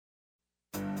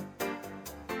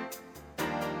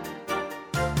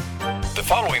The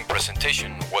following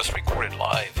presentation was recorded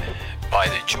live by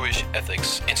the Jewish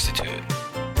Ethics Institute.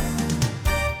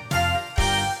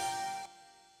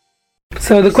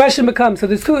 So the question becomes, so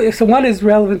there's two, so one is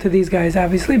relevant to these guys,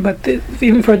 obviously, but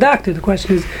even for a doctor, the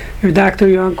question is, you're a doctor,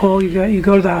 you're on call, you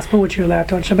go to the hospital, which you're allowed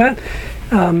to on Shabbat,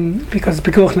 because it's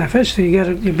Pikuach Nefesh, so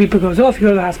your beeper goes off, you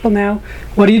go to the hospital now,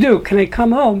 what do? Can I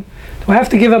come home? Do I have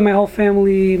to give up my whole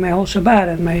family, my whole Shabbat,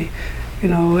 and my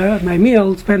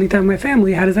meal, spending time with my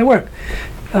family? How does that work?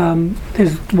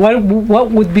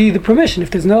 What would be the permission if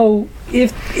there's no,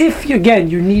 if you're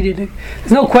needed,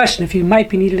 there's no question if you might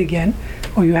be needed again,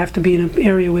 or you have to be in an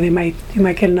area where you might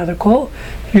get another call,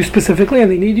 you specifically,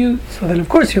 and they need you, so then of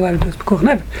course you're allowed to do Pikuach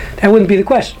Nefesh. That wouldn't be the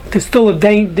question. There's still a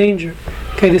danger.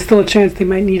 Okay, there's still a chance they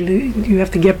might need it. You have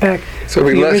to get back so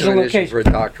to the original location. So it'd be less of an location. issue for a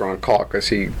doctor on call because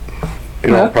he,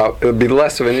 it would be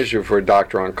less of an issue for a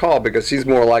doctor on call because he's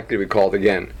more likely to be called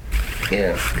again.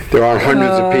 Yeah. There aren't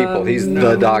hundreds of people. He's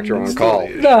the doctor on call.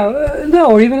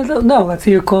 Or even let's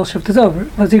say your call shift is over.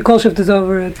 Let's say your call shift is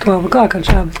over at 12 o'clock on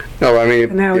Shabbos. No, I mean...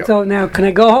 And now it's over. Now, can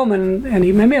I go home and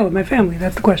eat my meal with my family?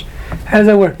 That's the question. How does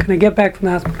that work? Can I get back from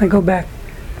the hospital? Can I go back?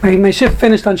 My shift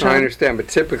finished on Shabbos. I understand, but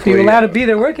typically... So you're allowed to be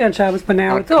there working on Shabbos, but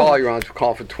now it's over. You're on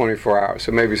call for 24 hours,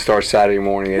 so maybe start Saturday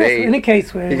morning at 8. In a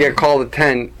case where... You get called at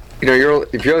 10...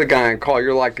 if you're the guy on call,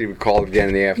 you're likely to be called again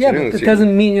in the afternoon. Yeah, but it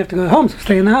doesn't mean you have to go home, so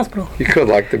stay in the hospital. You could,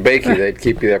 like the bakery, they'd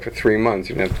keep you there for 3 months.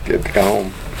 You'd have to get to go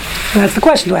home. So that's the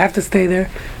question. Do I have to stay there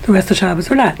the rest of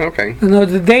Shabbos or not? Okay. No,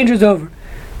 the danger's over.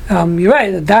 You're right,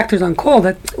 the doctor's on call.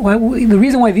 The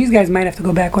reason why these guys might have to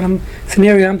go back,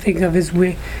 scenario I'm thinking of is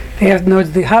they have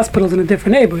the hospital's in a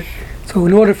different neighborhood. So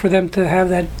in order for them to have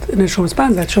that initial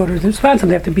response, that shorter response, they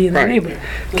have to be in their neighborhood.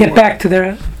 Get back to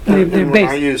their base.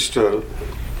 I used to...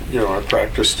 I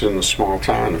practiced in a small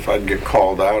town. If I'd get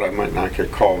called out, I might not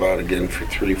get called out again for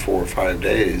 3, 4, 5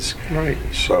 days. Right.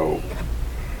 So...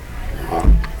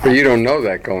 but you don't know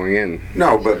that going in.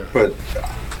 No, but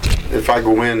if I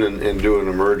go in and do an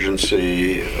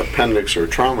emergency appendix or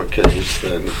trauma case,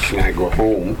 then can I go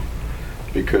home?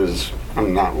 Because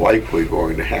I'm not likely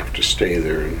going to have to stay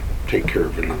there and take care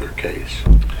of another case.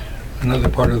 Another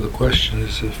part of the question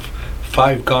is if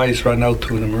 5 guys run out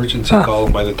to an emergency call,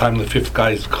 and by the time the 5th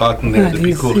guy is caught in there, the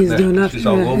Pikuach Nefesh is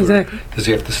all over. Exactly. Does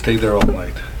he have to stay there all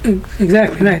night?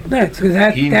 Exactly, right. So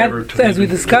that as we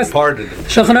discussed,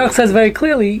 Shulchan Aruch says very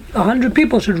clearly, 100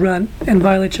 people should run and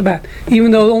violate Shabbat,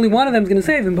 even though only one of them is going to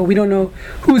save him, but we don't know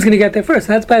who's going to get there first.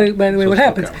 That's by the way what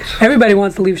happens. Everybody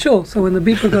wants to leave shul, so when the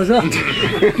beeper goes off,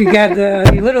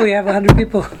 you literally have 100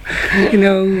 people,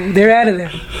 they're out of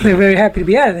there. They're very happy to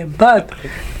be out of there, but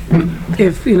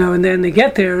if and then they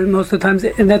get there, and most of the times,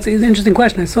 and that's an interesting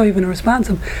question. I saw even a response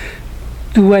of,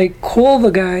 do I call the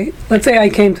guy? Let's say I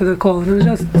came to the call and it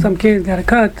was just some kid got a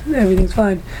cut, everything's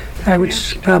fine,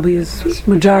 which probably is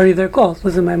majority of their calls.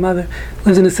 Listen, my mother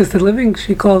lives in assisted living.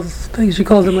 She calls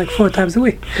them like 4 times a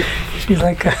week. She's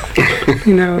like,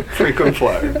 frequent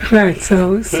flyer. Right.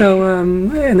 So,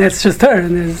 and that's just her,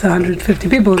 and there's 150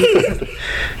 people.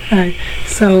 Right.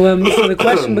 So the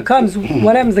question becomes,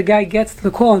 what happens? The guy gets to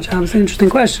the call and Shabbos. Interesting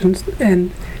questions,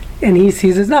 and he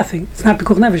sees there's nothing. It's not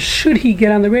Pikuach Nefesh. Should he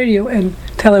get on the radio and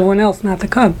tell everyone else not to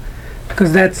come?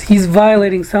 Because he's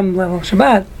violating some level of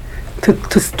Shabbat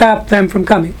to stop them from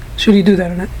coming. Should he do that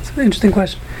or not? It's an interesting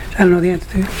question. I don't know the answer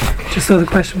to it. Just saw the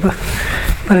question, but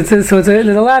there's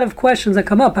a lot of questions that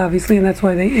come up, obviously, and that's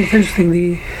why it's interesting.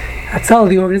 The Hatzalah,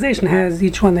 the organization, has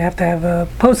each one. They have to have a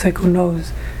posek who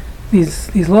knows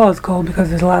these laws called, because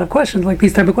there's a lot of questions like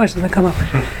these type of questions that come up.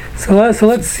 So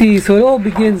let's see. So it all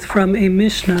begins from a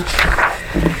Mishnah.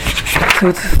 So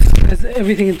as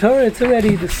everything in Torah, it's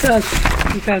already discussed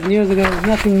 2,000 years ago. There's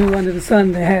nothing new under the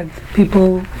sun. They had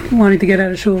people wanting to get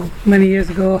out of shul many years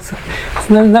ago also. It's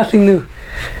nothing new.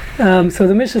 So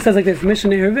the Mishnah says like this.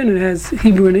 Mishnah Eruvin, it has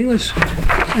Hebrew and English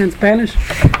and Spanish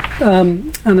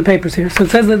on the papers here. So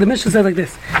it says that the Mishnah says like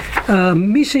this.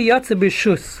 Misha Yatsa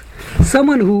B'Shus,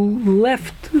 someone who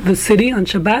left the city on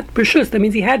Shabbat B'Shus, that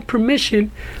means he had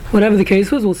permission, whatever the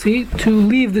case was, we'll see, to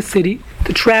leave the city,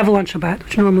 to travel on Shabbat,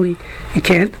 which normally he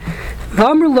can't.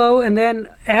 V'amr lo, and then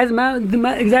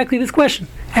exactly this question.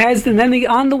 And then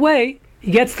on the way,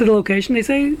 he gets to the location, they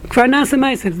say, Kfar Nasa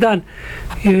Ma'aseh, it's done.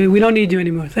 We don't need you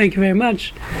anymore. Thank you very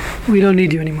much. We don't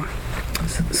need you anymore.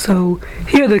 So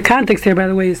here, the context here, by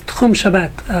the way, is Tchum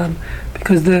Shabbat,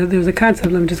 because there's a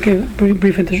concept. Let me just give a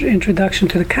brief introduction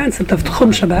to the concept of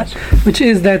Tchum Shabbat, which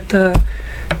is that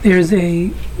there's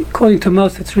according to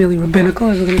most, it's really rabbinical,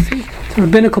 as we're going to see. It's a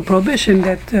rabbinical prohibition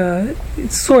that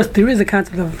it's sourced. There is a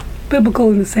concept of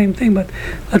biblical in the same thing, but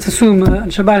let's assume on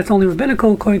Shabbat it's only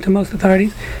rabbinical, according to most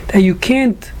authorities, that you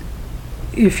can't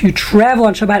if you travel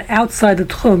on Shabbat outside the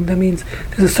Tchum, that means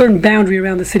there's a certain boundary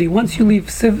around the city. Once you leave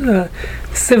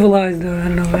civilized,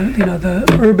 the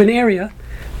urban area,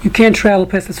 you can't travel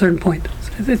past a certain point.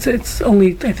 It's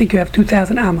only, I think you have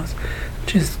 2,000 amos,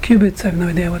 which is cubits. I have no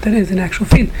idea what that is in actual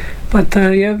feet. But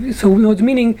so it's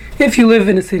meaning if you live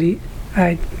in a city,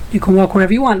 right, you can walk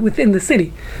wherever you want within the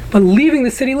city. But leaving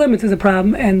the city limits is a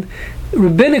problem, and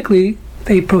rabbinically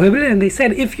they prohibited it, and they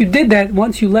said if you did that,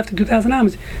 once you left the 2,000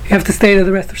 amos, you have to stay there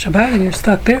the rest of Shabbat, and you're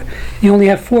stuck there. You only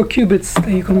have 4 cubits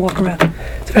that you can walk around.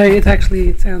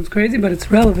 It sounds crazy, but it's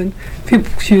relevant.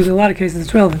 People use a lot of cases,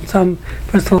 it's relevant.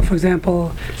 First of all, for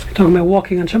example, we're talking about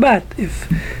walking on Shabbat. If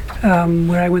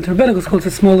where I went to rabbinical school, it's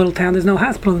a small little town, there's no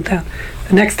hospital in the town.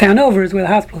 The next town over is where the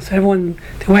hospital is. So everyone,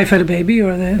 their wife had a baby,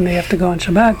 and they have to go on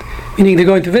Shabbat, meaning they're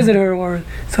going to visit her or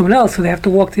someone else, so they have to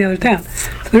walk to the other town.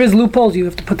 So there is loopholes. You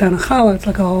have to put down a challah. It's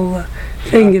like a whole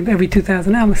thing every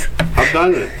 2,000 amos. I've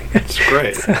done it. It's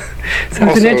great. so it's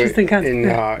an interesting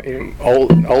concept. In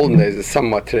olden days, it's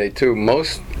somewhat today too,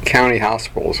 most county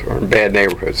hospitals are in bad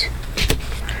neighborhoods.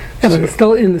 Yeah, but it's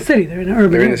still in the city. They're in an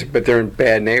urban area. But they're in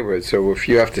bad neighborhoods. So if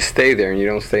you have to stay there and you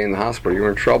don't stay in the hospital, you're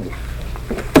in trouble.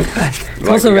 It's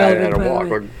also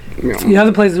relevant. The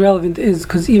other place is relevant is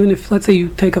because even if, let's say, you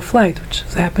take a flight, which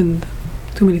has happened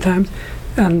too many times,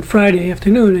 on Friday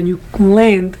afternoon, and you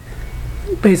land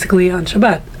basically on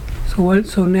Shabbat.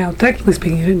 So now, technically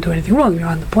speaking, you didn't do anything wrong. You're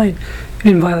on the plane. You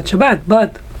didn't violate Shabbat.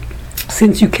 But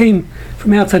since you came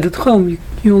from outside the Tchum,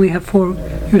 you only have 4. You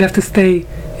would have to stay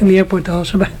in the airport the whole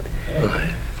Shabbat.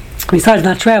 Besides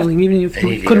not traveling, even if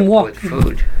you couldn't walk.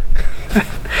 Food.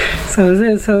 So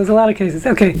there's a lot of cases.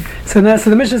 Okay, so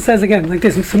the Mishnah says again like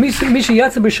this. So Misha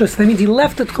Yatsa B'Shus, that means he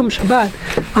left the Tchum Shabbat.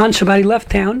 On Shabbat, he left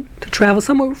town to travel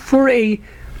somewhere for a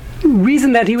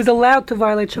reason that he was allowed to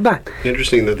violate Shabbat.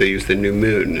 Interesting that they use the new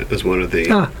moon as one of the...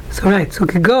 So we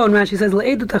could go, and Rashi says,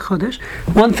 L'Eidut HaChodesh.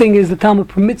 One thing is the Talmud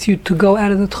permits you to go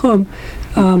out of the Tchum.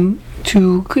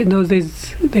 In those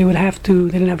days, they didn't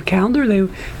have a calendar, they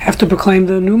have to proclaim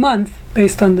the new month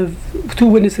based on the 2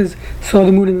 witnesses saw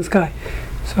the moon in the sky.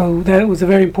 So that was a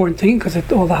very important thing, because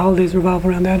all the holidays revolve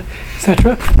around that,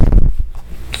 etc.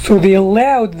 So they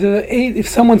allowed if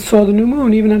someone saw the new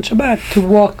moon, even on Shabbat, to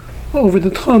walk over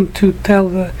the Tchum to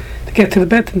get to the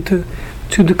bet and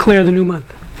to declare the new month.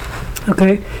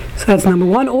 Okay, so that's number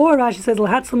 1. Or Rashi says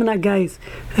L'Hatzlam Agayis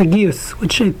Agius,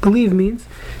 which I believe means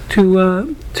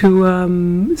to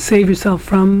save yourself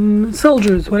from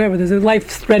soldiers, whatever. There's a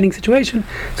life-threatening situation.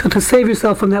 So to save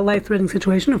yourself from that life-threatening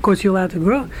situation, of course you're allowed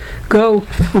to go.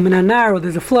 Or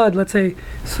there's a flood, let's say.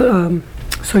 So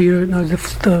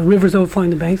the river's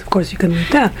overflowing the banks. Of course you can leave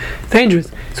town. It's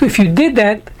dangerous. So if you did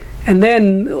that, and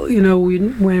then,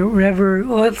 wherever,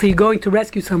 let's say you're going to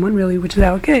rescue someone, really, which is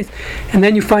our case, and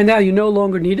then you find out you're no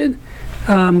longer needed,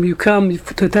 you come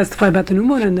to testify about the new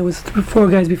moon, and there was 4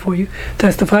 guys before you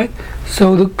testified.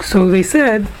 So they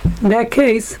said, in that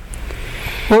case,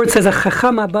 or it says a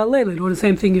chacham ha'ba'leilit, or the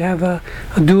same thing, you have a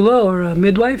doula or a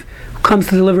midwife who comes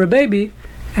to deliver a baby,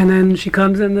 and then she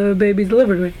comes and the baby's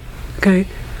delivered, okay,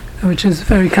 which is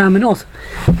very common also.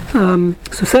 So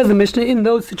says the Mishnah, in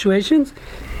those situations,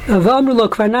 they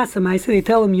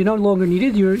tell him you're no longer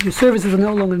needed, your services are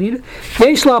no longer needed.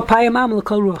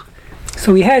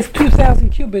 So he has 2,000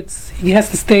 cubits. He has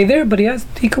to stay there, but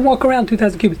he can walk around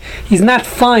 2,000 cubits. He's not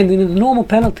fined. And the normal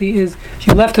penalty is if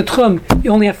you left a Tchum, you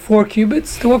only have 4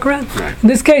 cubits to walk around. Right. In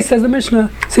this case, says the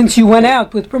Mishnah, since you went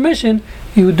out with permission,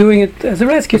 you were doing it as a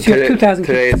rescue, so you have 2,000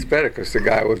 Today cubits. it's better because the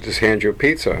guy will just hand you a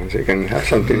pizza so you can have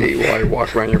something to eat while you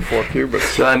walk around your 4 cubits.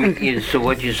 So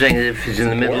what you're saying is if he's in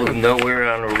the middle of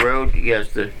nowhere on a road, he has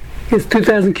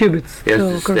 2,000 cubits. He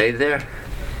has to stay there?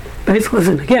 Basically,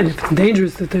 listen, again, if it's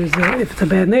dangerous, if it's a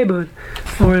bad neighborhood,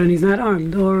 and he's not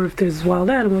armed, or if there's wild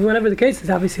animals, whatever the case is,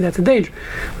 obviously that's a danger.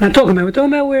 We're talking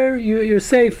about where you're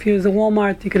safe. Here's a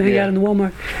Walmart, you can hang out in the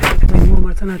Walmart. I mean,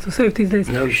 Walmarts are not so safe these days.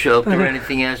 No shelter or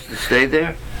anything, has to stay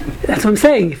there? That's what I'm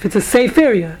saying. If it's a safe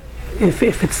area, if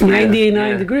it's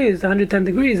 99 degrees, 110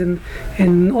 degrees in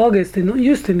August in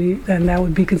Houston, then that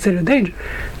would be considered danger,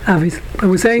 obviously. But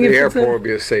we're saying the airport would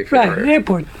be a safe area. Right, the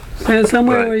airport.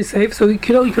 Somewhere where you're safe, so you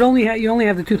only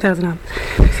have the 2,000 on.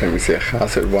 So we see a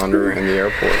chassid wandering in the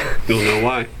airport. You'll know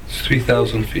why. It's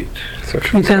 3,000 feet. So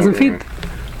 3,000 feet.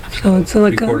 So it's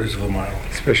like 3/4 of a mile.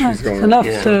 Especially it's enough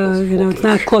to, it's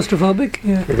not claustrophobic.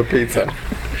 Yeah. With a pizza.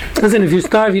 Listen, if you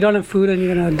starve, you don't have food, and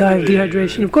you're gonna die of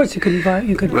dehydration. Of course, you could.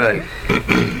 Right.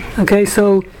 Okay,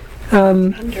 so.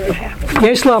 So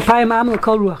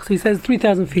he says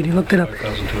 3,000 feet. He looked it up.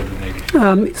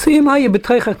 5,280. So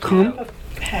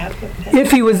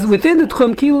If he was within the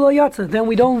Tchum Kilu Lo Yatsa, then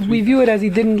we view it as he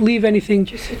didn't leave anything,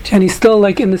 and he's still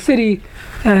like in the city,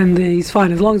 and he's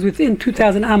fine. As long as within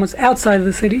 2,000 amos outside of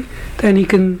the city, then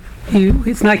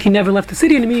it's not like he never left the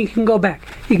city, and he can go back.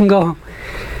 He can go home.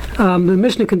 The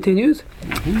Mishnah continues.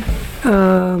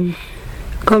 Now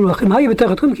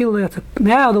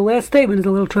the last statement is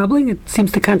a little troubling. It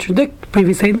seems to contradict the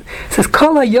previous statement. It says,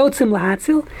 Kala yotzim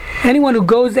lahatzil, anyone who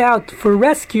goes out for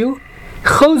rescue,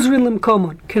 chozrin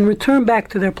limkomon, can return back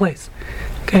to their place.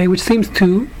 Okay, which seems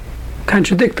to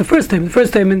contradict the first statement. The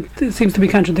first statement seems to be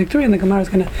contradictory, and the Gemara is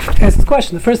going to ask this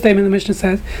question. The first statement, the Mishnah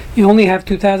says, you only have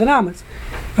 2,000 amas,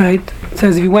 right? It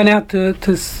says if you went out to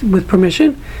with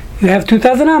permission, you have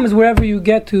 2,000 amas wherever you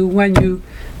get to when you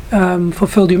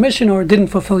fulfilled your mission or didn't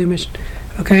fulfill your mission.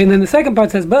 Okay, and then the second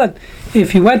part says, but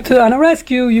if you went on a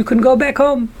rescue, you can go back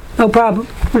home, no problem,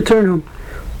 return home.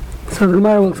 So the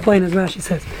Gemara will explain as Rashi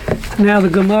says. So now the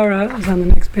Gemara is on the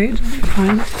next page. Let me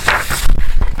find it.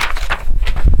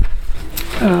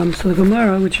 So the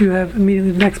Gemara, which you have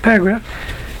immediately, the next paragraph,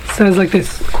 says like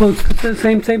this, quotes the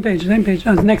same page,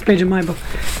 the next page in my book,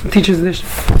 the teacher's edition.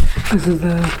 This is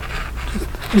the just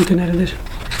internet edition.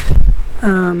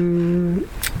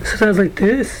 So it says like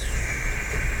this.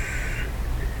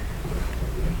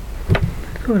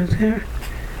 What is here?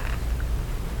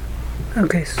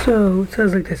 Okay, so it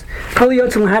says like this. So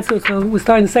we're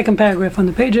starting the second paragraph on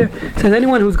the page here. It says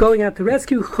anyone who's going out to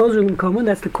rescue,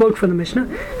 that's the quote from the Mishnah.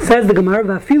 Says the Gemara,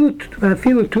 Vafilu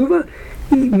tuva,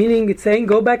 meaning it's saying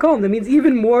go back home. That means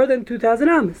even more than 2,000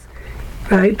 amas.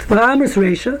 Right?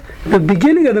 The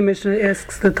beginning of the Mishnah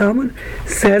asks the Talmud,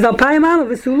 says Alpayim Amma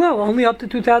V'Sulo, only up to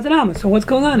 2,000 amas. So what's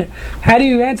going on here? How do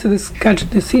you answer this?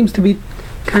 This seems to be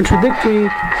contradictory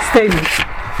statements.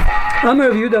 Amar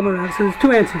Rav Yehuda Amar Rav. So there's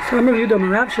two answers. Amar Rav Yehuda Amar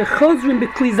Rav, Shechozrin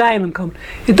B'Kli Zayin L'Kom.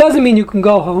 It doesn't mean you can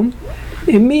go home.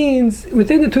 It means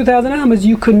within the 2,000 amas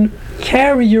you can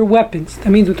carry your weapons.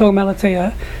 That means we're talking about, let's say,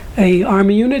 a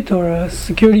army unit or a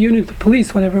security unit, the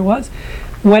police, whatever it was,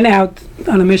 went out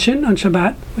on a mission on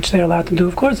Shabbat, which they're allowed to do,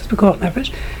 of course, it's Pekuach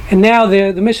Nefesh, and now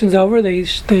the mission's over, they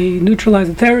neutralize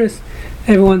the terrorists,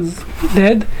 everyone's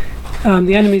dead,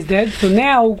 the enemy's dead, so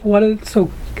now,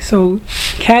 so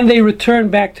can they return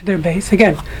back to their base?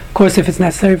 Again, of course, if it's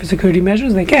necessary for security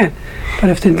measures, they can,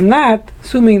 but if they're not,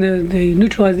 assuming they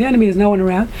neutralize the enemy, there's no one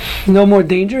around, there's no more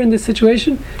danger in this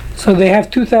situation, so they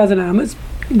have 2,000 amas.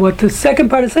 What the second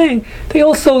part is saying, they're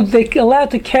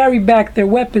allowed to carry back their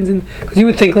weapons, and because you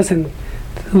would think, listen,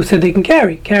 who said they can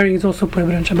carry? Carrying is also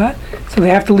prohibited on Shabbat, so they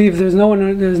have to leave. There's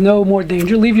no more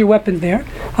danger. Leave your weapons there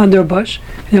under a bush,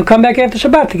 and you'll come back after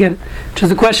Shabbat to get it. Which is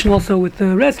the question also with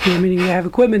the rescue, meaning they have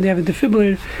equipment, they have a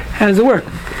defibrillator. How does it work?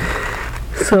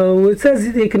 So it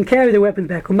says they can carry their weapons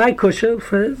back. My kusha,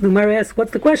 the Gemara asks,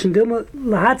 what's the question? Dilma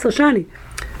lahat shani.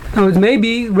 Now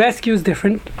maybe rescue is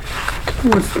different.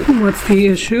 What's the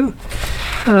issue?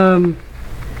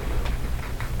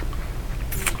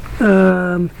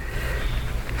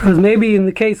 Because maybe in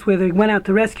the case where they went out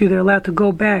to rescue, they're allowed to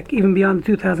go back even beyond the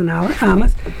 2,000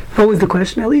 amas. What was the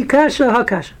question? Eli kasha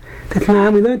hakasha. That's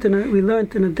now we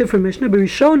learned in a different Mishnah.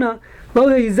 Berishona lo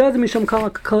yizaz misham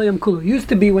kalayam kulu. Used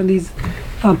to be when these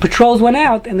patrols went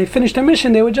out and they finished their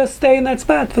mission, they would just stay in that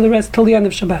spot for the rest till the end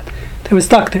of Shabbat. They were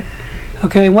stuck there.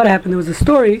 Okay, and what happened? There was a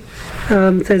story.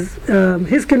 It says,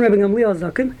 Hiskin Rebbe Gamliel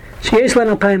Zaken, Sheyesh Lan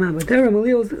Alpayim Amma. There,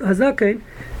 Gamliel Zaken,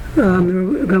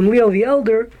 Gamliel the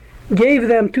elder, gave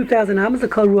them 2,000 amas, the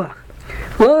Kal Ruach.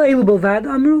 Lo Eilu Bovad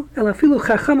Amru, El Afilu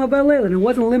Chacham Abal. And it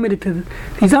wasn't limited to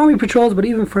these army patrols, but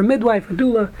even for a midwife, a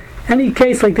doula, any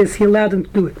case like this, he allowed them to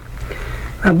do it.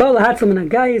 Abal Hatzal Min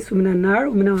HaGayis, Min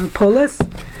HaNar, Min HaPolis,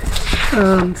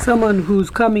 someone who's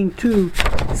coming to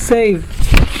save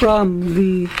from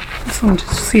the. So let's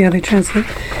just see how they translate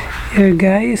here,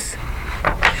 guys.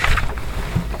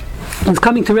 It's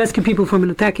coming to rescue people from an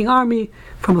attacking army,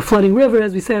 from a flooding river,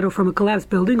 as we said, or from a collapsed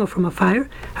building, or from a fire.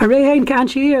 They are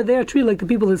treated like the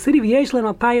people of the city. And we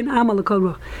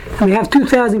have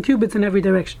 2,000 cubits in every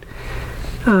direction.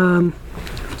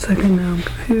 Second, now I'm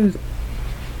confused.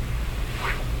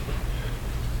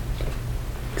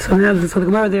 So now the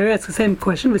Gemara there asks the same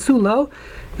question. V'sulo,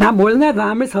 not more than that.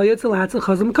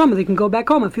 They can go back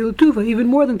home. Afilu tuva, even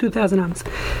more than 2,000 amas.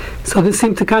 So this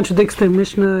seems to contradict the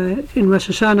Mishnah in Rosh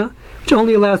Hashanah, which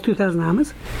only allows 2,000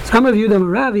 amas. So Amar Yehuda Amar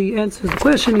Rav answers the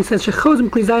question. He says, "Shechozim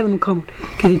kli zayim l'kom."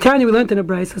 Keditani, we learned in a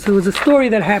brayso. So it was a story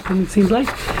that happened. It seems like.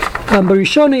 So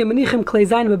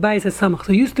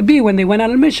it used to be when they went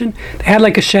on a mission, they had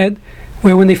like a shed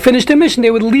where when they finished their mission,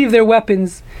 they would leave their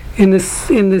weapons in this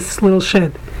little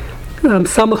shed.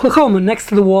 Samach L'Choma, next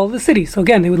to the wall of the city. So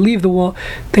again, they would leave the wall.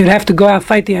 They would have to go out,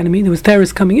 fight the enemy. There was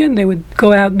terrorists coming in. They would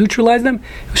go out, neutralize them.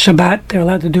 It was Shabbat. They're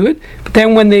allowed to do it. But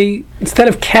then when they, instead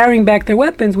of carrying back their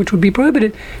weapons, which would be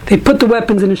prohibited, they put the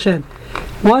weapons in a shed.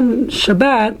 One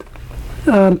Shabbat,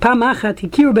 Pam Achat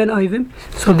Hikiru Ben Oivim,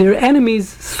 so their enemies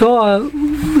saw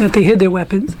that they hid their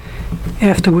weapons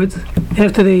afterwards.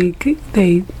 After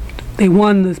they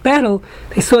won this battle,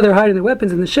 they saw they're hiding their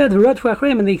weapons in the shed,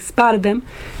 and they spotted them,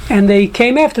 and they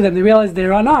came after them. They realized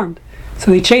they're unarmed. So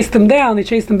they chased them down, they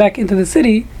chased them back into the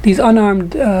city, these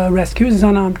unarmed rescuers, these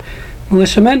unarmed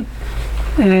militiamen,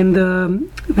 and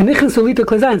so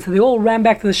they all ran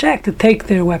back to the shack to take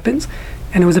their weapons,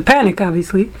 and it was a panic,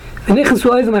 obviously. And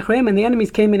the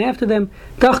enemies came in after them,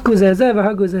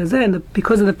 and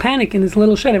because of the panic in this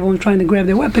little shed, everyone was trying to grab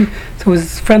their weapon, so it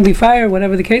was friendly fire,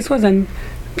 whatever the case was, and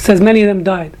it says many of them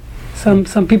died. Some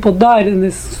people died in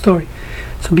this story.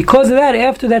 So because of that,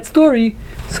 after that story,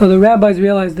 so the rabbis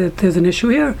realized that there's an issue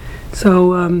here.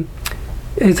 So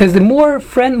it says the more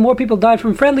people died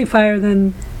from friendly fire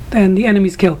than the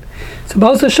enemies killed. So at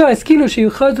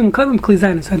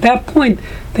that point,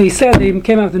 they said they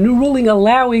came out with a new ruling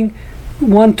allowing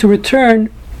one to return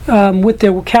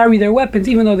carry their weapons,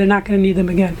 even though they're not going to need them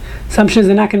again. Assumption is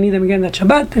they're not going to need them again that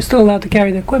Shabbat. They're still allowed to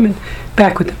carry their equipment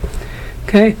back with them.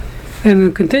 Okay, and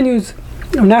it continues.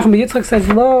 Nachum Yitzchak says,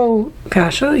 "Lo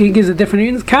kasha." He gives a different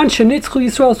reason. Depends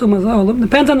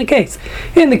on the case.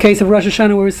 In the case of Rosh Hashanah,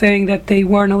 where we're saying that they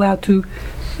weren't allowed to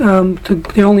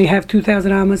they only have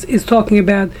 2,000 amas, is talking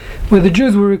about where the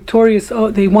Jews were victorious.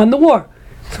 They won the war.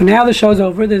 So now the show's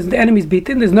over. The enemy's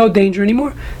beaten. There's no danger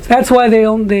anymore. So that's why they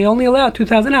only allow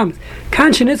 2,000 amas. The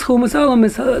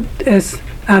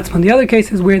other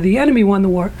case is where the enemy won the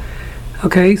war.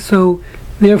 Okay, so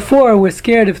therefore we're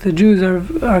scared if the Jews are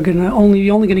only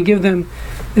going to give them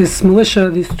this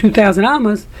militia, these 2,000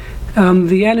 amas,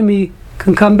 the enemy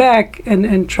can come back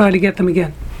and try to get them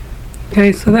again.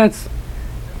 Okay, so that's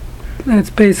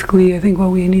basically, I think, what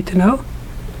we need to know,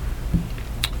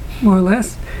 more or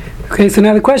less. Okay, so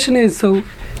now the question is, so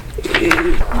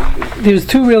there's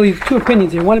two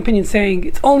opinions here. One opinion saying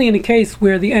it's only in a case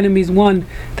where the enemies won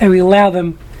that we allow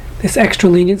them this extra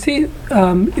leniency.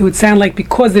 It would sound like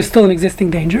because there's still an existing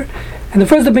danger. And the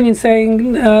first opinion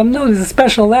saying, no, there's a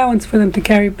special allowance for them to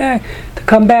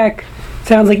come back. It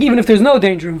sounds like even if there's no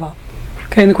danger involved.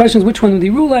 Okay, and the question is which one would he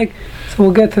rule like? So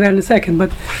we'll get to that in a second.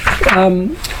 But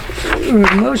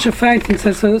Moshe Feinstein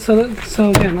says, so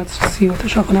again, let's see what the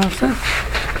Shulchan Aruch says.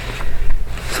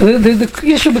 So the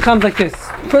issue becomes like this.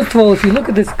 First of all, if you look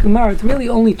at this Gemara, it's really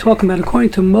only talking about,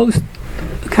 according to most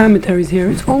commentaries here,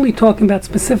 it's only talking about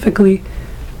specifically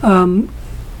rabbinic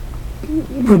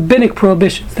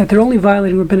prohibitions, that they're only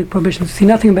violating rabbinic prohibitions. You see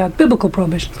nothing about biblical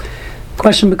prohibitions. The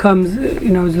question becomes,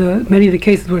 many of the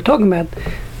cases we're talking about,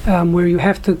 where you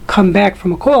have to come back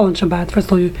from a call on Shabbat.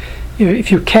 First of all,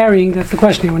 if you're carrying, that's the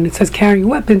question here. When it says carrying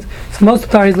weapons, so most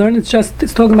authorities learn it's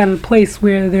talking about in a place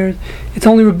where it's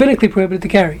only rabbinically prohibited to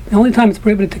carry. The only time it's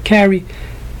prohibited to carry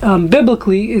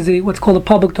biblically is what's called a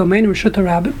public domain, Reshut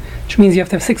HaRabim, which means you have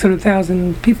to have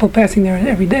 600,000 people passing there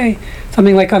every day.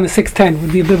 Something like on the 610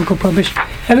 would be a biblical prohibition.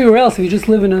 Everywhere else, if you just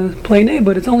live in a plain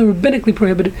neighborhood, it's only rabbinically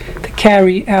prohibited to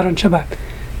carry out on Shabbat.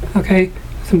 Okay,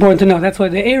 it's important to know. That's why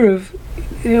the Erev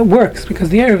works, because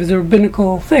the Erev is a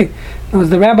rabbinical thing. Now,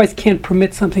 the rabbis can't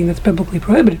permit something that's biblically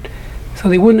prohibited, so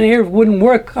Erev wouldn't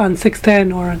work on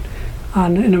 610 or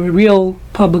in a real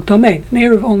public domain. An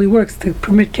Erev only works to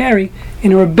permit carry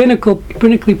in a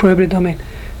rabbinically prohibited domain.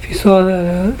 If you saw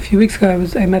a few weeks ago,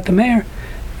 I met the mayor.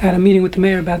 I had a meeting with the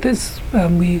mayor about this.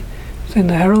 We was in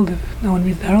the Herald. If no one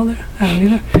reads the Herald there, I don't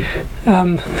either.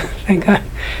 Thank God.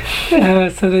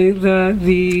 So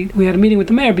we had a meeting with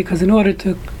the mayor because in order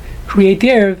to create the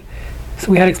Erev, so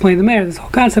we had to explain to the mayor this whole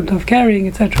concept of carrying,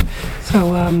 etc.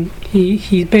 So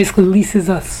he basically leases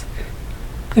us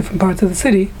different parts of the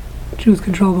city. Jews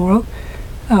control the world,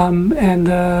 and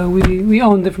we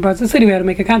own different parts of the city. We had to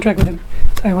make a contract with him.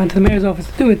 So I went to the mayor's office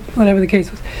to do it, whatever the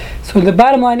case was. So the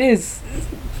bottom line is,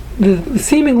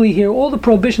 seemingly here, all the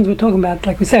prohibitions we're talking about,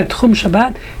 like we said, Tchum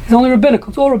Shabbat, is only rabbinical.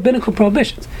 It's all rabbinical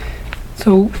prohibitions.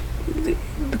 So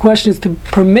the question is to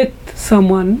permit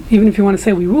someone, even if you want to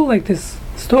say we rule like this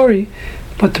story,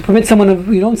 but to permit someone,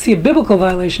 we don't see a biblical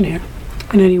violation here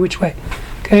in any which way.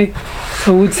 Okay,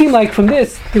 so it would seem like from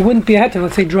this there wouldn't be a heter,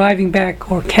 let's say driving back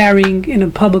or carrying in a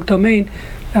public domain,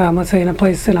 let's say in a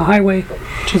place, in a highway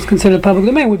which is considered a public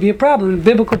domain, would be a problem, in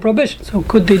biblical prohibition. So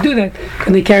could they do that?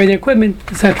 Can they carry their equipment,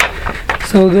 etc.?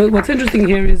 So what's interesting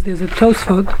here is there's a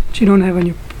Tosfot, which you don't have on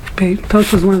your page.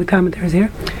 Tosfot is one of the commentaries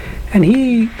here, and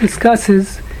he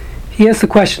discusses he asks the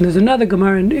question. There's another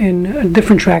Gemara in a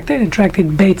different tractate, in tractate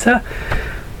Beitza,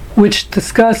 which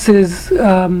discusses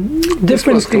different This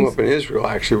must come things. up in Israel,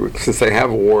 actually, since they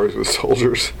have wars with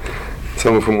soldiers.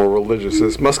 Some of them are religious.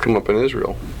 This must come up in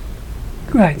Israel.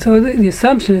 Right. So the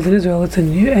assumption is in Israel, it's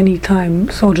in any time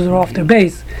soldiers are off their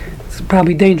base, it's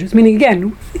probably dangerous. Meaning,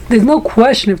 again, there's no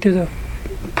question if there's a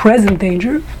present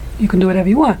danger, you can do whatever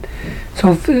you want.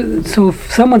 So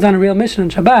if someone's on a real mission on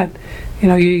Shabbat,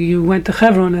 you went to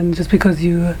Hebron, and just because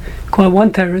you caught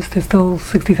one terrorist, there's still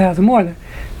 60,000 more there.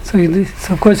 So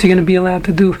of course you're going to be allowed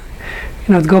to do,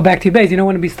 to go back to your base. You don't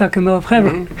want to be stuck in the middle of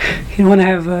Hebron. You don't want to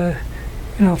have,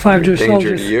 5 Jewish Danger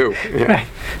soldiers. to you. Yeah. Right.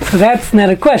 So that's not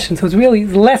a question. So it's really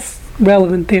less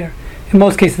relevant there. In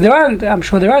most cases, I'm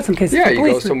sure there are some cases. Yeah, for you go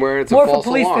policemen, somewhere and it's a more false for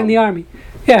police alarm. than the army.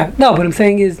 Yeah, no. What I'm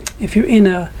saying is, if you're in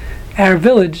a Arab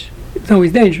village, it's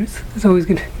always dangerous. It's always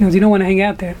good. You don't want to hang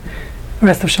out there the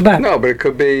rest of Shabbat. No, but it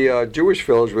could be a Jewish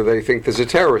village where they think there's a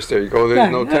terrorist there. You go,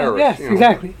 there's no terrorist. Yes,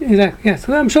 exactly. Yeah,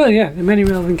 so I'm sure. Yeah, there are many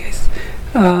relevant cases.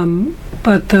 So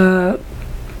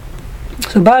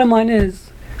bottom line is,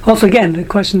 also again, the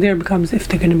question there becomes if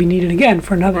they're going to be needed again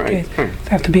for another case. They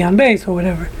have to be on base or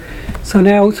whatever. So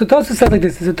Tosfos says like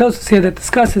this. There's a Tosfos here that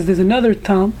discusses, there's another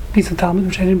piece of Talmud,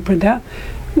 which I didn't print out,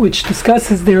 which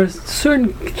discusses there are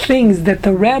certain things that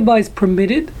the rabbis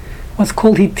permitted, what's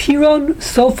called hitiron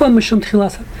sofa mishum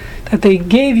tchilasa, that they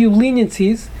gave you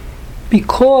leniencies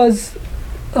because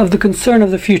of the concern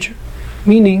of the future.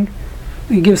 Meaning,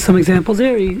 he gives some examples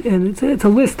there, and it's a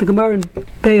list. The Gemara in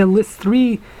Be'ah lists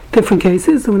 3 different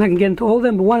cases, so we're not going to get into all of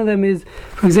them, but one of them is,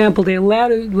 for example, they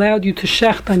allowed you to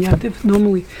shecht on Yantif.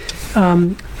 Normally,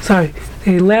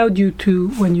 they allowed you to,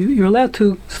 when you're allowed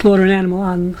to slaughter an animal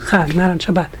on Chag, not on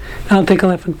Shabbat, not on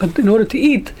Tekel Efron, but in order to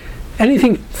eat,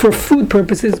 anything for food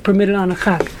purposes permitted on a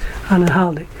Chag, on a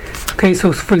holiday. Okay,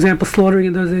 so for example, slaughtering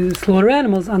in those days, slaughter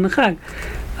animals on the Chag.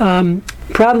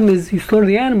 Problem is, you slaughter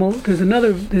the animal.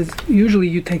 Usually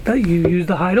you use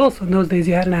the hide also. In those days,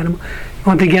 you had an animal, you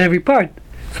want to get every part.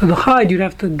 So the hide you'd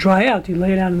have to dry out. You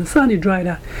lay it out in the sun, you dry it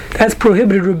out. That's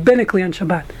prohibited rabbinically on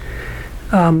Shabbat.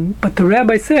 But the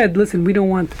rabbi said, listen, we don't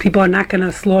want, people are not going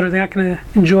to slaughter, they're not going to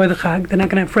enjoy the Chag, they're not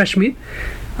going to have fresh meat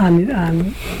on the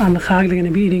Chag, they're going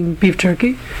to be eating beef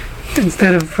jerky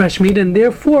instead of fresh meat, and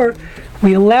therefore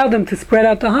we allow them to spread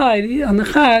out the hide on the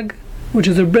Chag, which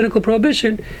is a rabbinical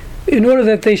prohibition, in order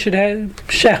that they should have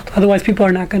shecht. Otherwise people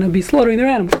are not going to be slaughtering their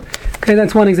animals. Okay,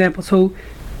 that's one example. So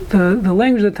the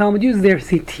language that Talmud uses there is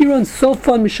tiron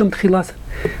sofan mishum tchilasan.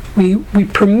 We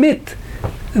permit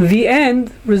the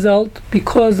end result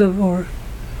because of, or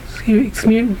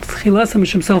tchilasan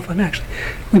mishum sofan, actually.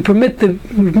 We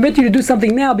permit you to do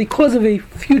something now because of a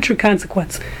future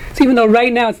consequence. So even though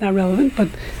right now it's not relevant, but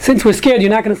since we're scared you're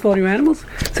not going to slaughter your animals,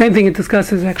 same thing it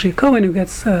discusses actually a Kohen who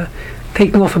gets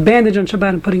taking off a bandage on Shabbat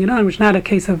and putting it on, which is not a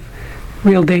case of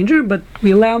real danger, but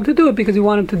we allow him to do it because we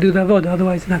want him to do the avodah,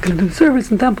 otherwise he's not going to do the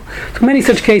service in the temple. So many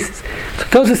such cases. So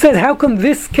Tosfos says, how come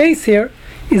this case here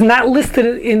is not listed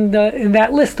in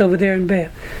that list over there in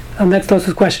Be'ah? That's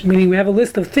Tosfos' question, meaning we have a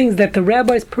list of things that the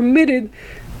rabbis permitted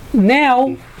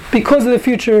now because of the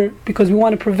future, because we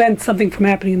want to prevent something from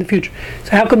happening in the future.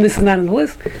 So how come this is not on the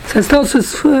list? Says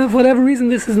Tosfos, for whatever reason,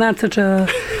 this is not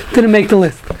didn't make the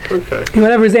list. Okay.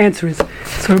 Whatever his answer is.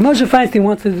 So Moshe Feinstein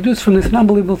wants to deduce from this an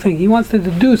unbelievable thing. He wants to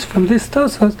deduce from this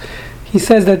Tosfos, he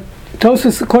says that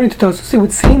Tosfos, according to Tosfos, it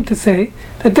would seem to say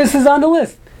that this is on the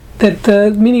list.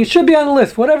 That meaning it should be on the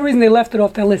list. For whatever reason they left it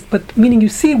off that list. But meaning you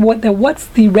see what's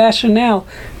the rationale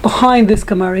behind this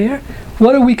Gemara here?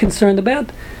 What are we concerned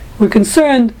about? We're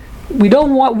concerned. We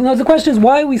don't want. The question is,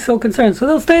 why are we so concerned? So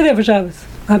they'll stay there for Shabbos.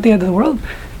 Not the end of the world.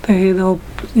 They'll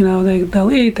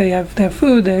eat. They have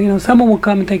food. Someone will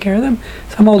come and take care of them.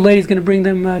 Some old lady's going to bring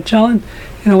them challah.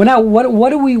 We're not.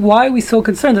 What are we? Why are we so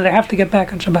concerned that they have to get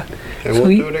back on Shabbat? And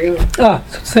we'll do it again.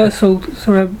 So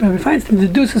Rabbi Feinstein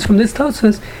deduces from this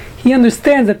Tosfos, he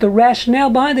understands that the rationale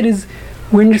behind it is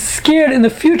when you're scared in the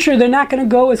future, they're not going to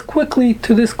go as quickly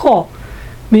to this call.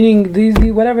 Meaning, these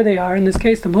whatever they are, in this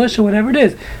case, the militia, whatever it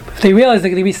is. But if they realize they're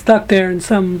going to be stuck there in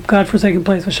some godforsaken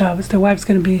place for Shabbos, their wife's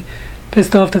going to be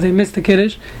pissed off that they missed the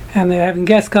Kiddush, and they're having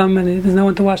guests come, and there's no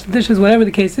one to wash the dishes, whatever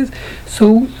the case is.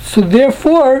 So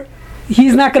therefore,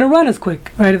 he's not going to run as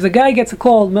quick, right? If the guy gets a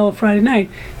call in the middle of Friday night,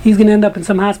 he's going to end up in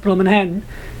some hospital in Manhattan.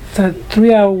 It's a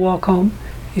 3-hour walk home.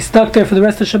 He's stuck there for the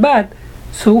rest of Shabbat.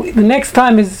 So the next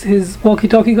time his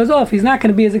walkie-talkie goes off, he's not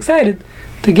going to be as excited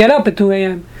to get up at 2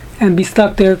 a.m. and be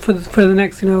stuck there for the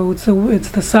next, it's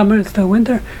the summer, it's the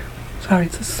winter. Sorry,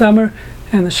 it's the summer,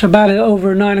 and the Shabbat is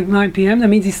over 9 p.m. That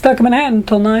means he's stuck in Manhattan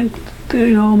until 9,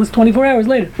 almost 24 hours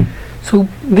later. So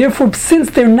therefore,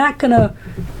 since they're not going to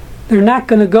they're not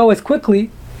going to go as quickly,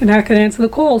 they're not going to answer the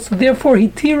call. So therefore,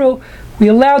 hitiro, we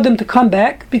allowed them to come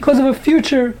back because of a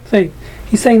future thing.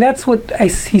 He's saying that's what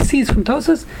he sees from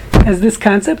Tosas as this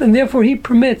concept, and therefore he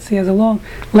permits, he has a long,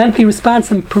 lengthy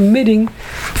response in permitting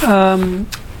the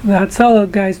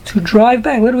Hatzalah guys to drive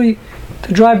back, literally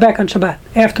to drive back on Shabbat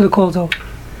after the call's over.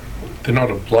 They're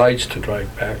not obliged to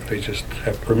drive back, they just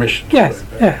have permission to Yes,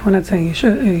 drive back. yeah, we're not saying you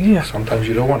should, yeah. Sometimes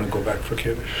you don't want to go back for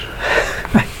Kiddush.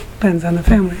 Right, depends on the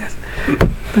family, yes.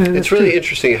 It's really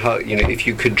interesting how, if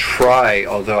you could try,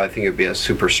 although I think it would be a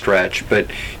super stretch, but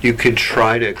you could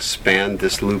try to expand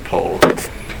this loophole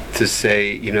to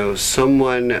say,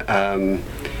 someone,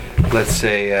 let's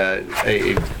say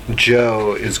a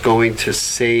Joe is going to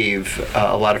save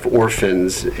a lot of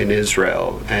orphans in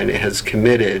Israel and has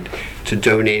committed to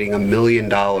donating $1 million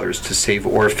to save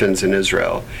orphans in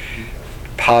Israel,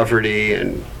 poverty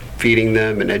and feeding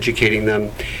them and educating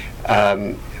them.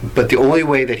 But the only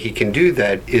way that he can do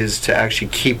that is to actually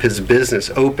keep his business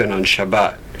open on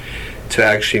Shabbat, to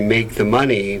actually make the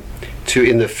money to,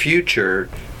 in the future,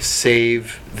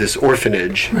 save this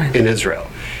orphanage in Israel.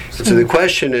 So the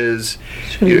question is,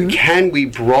 can we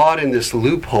broaden this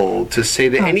loophole to say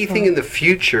that anything in the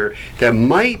future that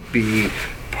might be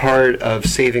part of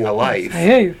saving a life? I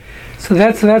hear you. So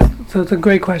it's a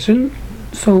great question.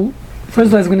 So first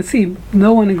of all, I was going to see,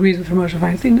 no one agrees with Moshe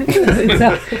Feinstein. It's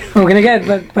not, we're going to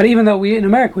get, but even though in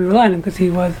America we rely on him because he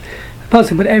was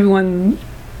posting, but everyone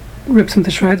rips him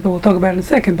to shreds, but we'll talk about it in a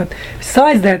second. But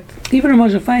besides that, even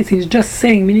Moshe Feinstein is just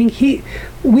saying, meaning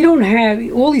we don't have,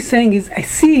 all he's saying is, I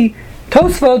see,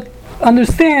 Tosfot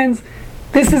understands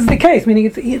this is the case, meaning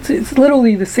it's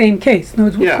literally the same case. No,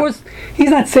 of course, he's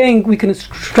not saying we can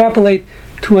extrapolate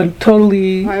to a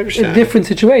totally different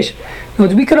situation. No,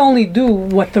 we could only do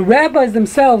what the rabbis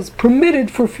themselves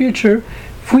permitted for future.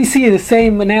 If we see the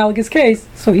same analogous case,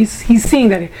 so he's seeing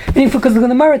that here. And because the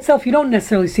Gemara itself, you don't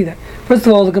necessarily see that. First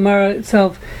of all, the Gemara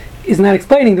itself is not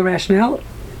explaining the rationale.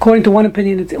 According to one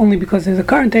opinion, it's only because there's a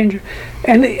current danger.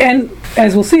 And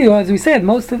as we'll see, as we said,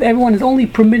 everyone is only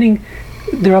permitting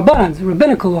the Rabbanans, the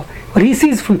rabbinical law. What he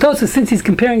sees from Tosas, since he's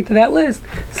comparing to that list,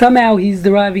 somehow he's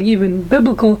deriving even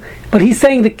biblical, but he's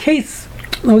saying the case,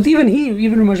 even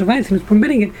Moshe Feinstein is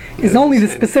permitting it, is only the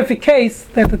specific case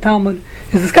that the Talmud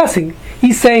is discussing.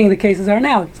 He's saying the cases are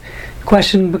analogous. The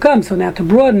question becomes, so now to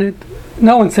broaden it,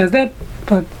 no one says that,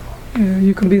 but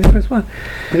you can be the first one.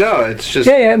 No, it's just...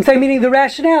 Yeah, I'm saying meaning the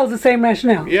rationale is the same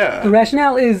rationale. Yeah. The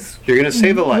rationale is... You're going to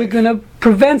save a life. We're going to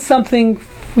prevent something,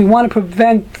 we want to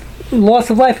prevent loss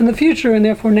of life in the future, and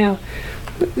therefore now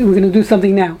we're going to do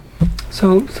something now.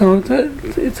 So it's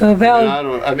a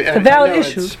valid, it's a valid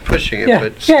issue. It's pushing it,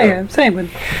 but I'm saying, but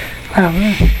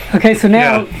okay. So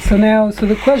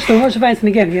the question, Moshe Feinstein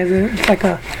again, he has it's like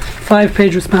a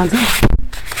 5-page response.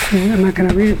 I'm not going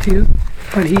to read it to you,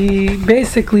 but he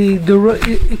basically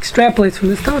extrapolates from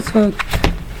this Tosfot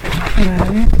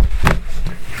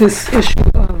this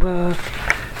issue of.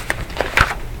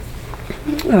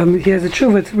 He has a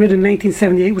tshuva, it's written in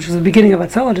 1978, which was the beginning of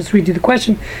Hatzalah. I'll just read you the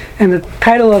question. And the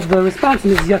title of the response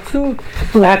is Yatzu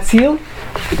L'Hatzil,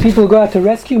 the people who go out to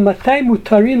rescue, Matai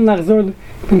Mutarin Lachzor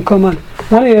B'mkoman.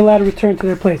 When are they allowed to return to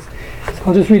their place? So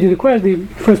I'll just read you the question.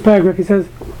 The first paragraph, he says,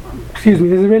 this is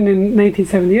written in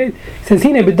 1978. He says,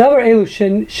 Hine B'davar Elu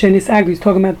Shenis Agdu. He's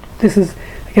talking about, this is,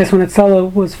 I guess, when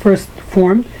Hatzalah was first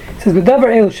formed. He says, B'davar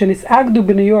Elu Shenis Agdu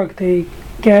B'New York. They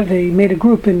made a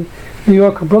group in New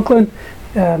York or Brooklyn.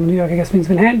 New York, I guess, means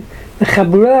Manhattan. The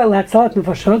Chabura L'Hatzalat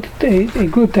Nefashot, a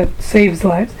group that saves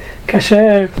lives.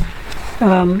 Kasher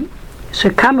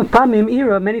Shekama Pamim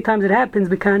Ira, many times it happens,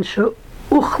 Bekan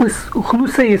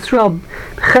Uchlusa Yisrael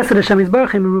Chesed Hashem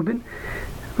Yisbarach Merubin.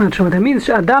 I'm not sure what that means.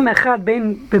 Adam Echad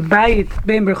Bein Bebayit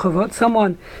Bein Berchovot.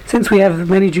 Someone, since we have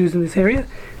many Jews in this area,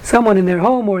 someone in their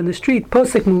home or in the street,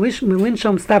 Posek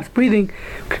Milinshom stops breathing.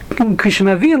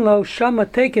 Krishmavin lo Shama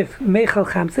Tekef Mechal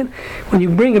Chamsin. When you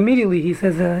bring immediately, he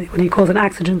says, when he calls an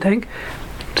oxygen tank,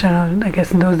 which I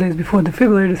guess in those days before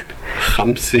defibrillators.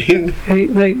 Chamsin?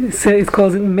 It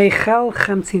calls it Mechal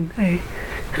Chamsin.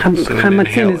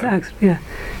 Chamatzin is oxygen,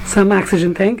 some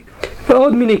oxygen tank. For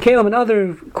Od Mini Kalim and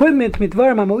other equipment,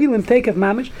 Mitvar Mamoilim Tekef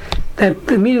Mamish, that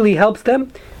immediately helps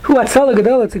them. Hu Hatzalah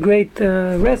Gadol, it's a great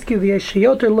rescue.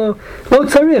 V'yeshiyoter lo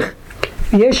tzarich.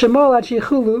 V'yeshamol ad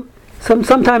sheychulu.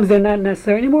 Sometimes they're not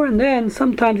necessary anymore, and then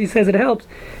sometimes he says it helps.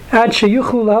 Ad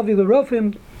sheyuchlu lahavi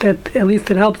l'rofim, that at least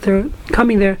it helps their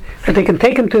coming there, that they can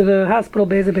take him to the hospital.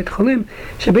 Be'ezeh bet cholim.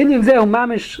 Shebinim zehu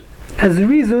mamish as the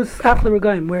Rizus Afla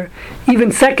Regaim, where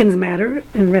even seconds matter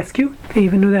in rescue. They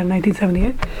even knew that in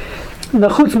 1978.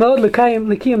 Nachutz Mod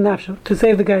L'Kiyam Nafsho, to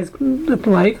save the guy's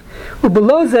life.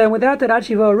 Below that, without that,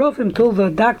 Achiva Rofim, until the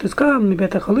doctors come,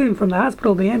 from the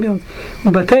hospital, the ambulance,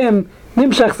 until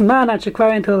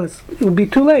it will be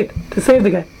too late to save the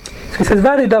guy. So he says,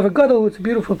 Vadi Davar Gadol, it's a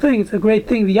beautiful thing, it's a great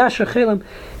thing, V'yasher Chelam,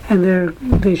 and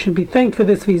they should be thanked for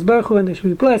this, V'yiz Baruch Hu, and they should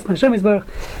be blessed, Hashem Yiz Baruch,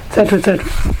 etc., etc.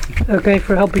 Okay,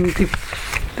 for helping these people.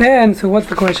 Then, so what's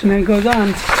the question? Then he goes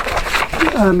on,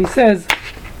 he says,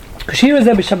 when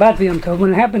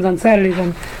it happens on Saturdays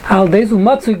and holidays, you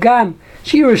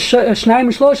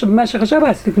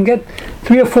can get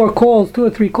 3 or 4 calls, 2 or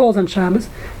 3 calls on Shabbos.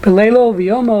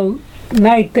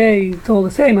 Night, day, it's all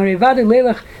the same. There's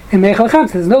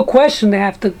no question they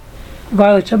have to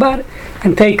violate Shabbat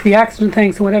and take the oxygen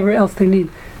tanks and whatever else they need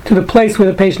to the place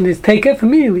where the patient is. Take it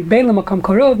immediately.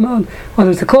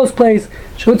 Whether it's a close place,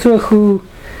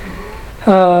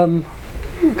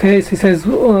 okay, so he says,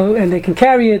 and they can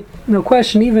carry it, no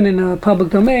question, even in a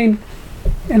public domain,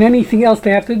 and anything else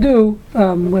they have to do,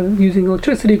 whether using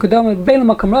electricity, etc.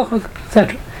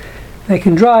 They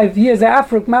can drive. So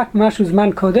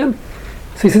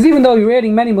he says, even though you're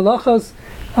adding many malachos,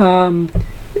 by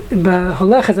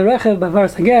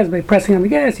pressing on the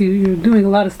gas, you're doing a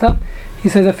lot of stuff. He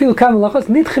says, I feel of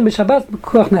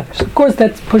course,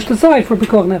 that's pushed aside for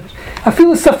pikuach nefesh. I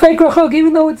feel safek rachok,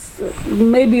 even though it's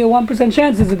maybe a 1%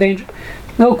 chance, it's a danger.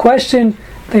 No question,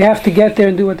 they have to get there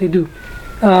and do what they do.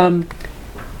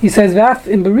 He says,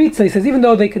 in Beritza, he says, even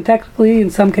though they can technically, in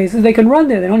some cases, they can run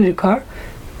there. They don't need a car.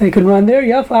 They can run there.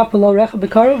 If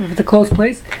it's a close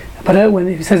place. But when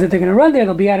he says that they're going to run there,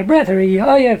 they'll be out of breath. Or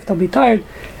if they'll be tired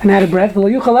and out of breath, they're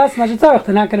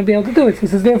not going to be able to do it. So he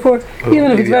says, therefore,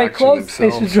 even if it's very close, they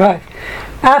should drive.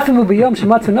 Even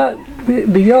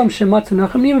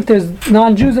if there's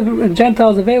non-Jews and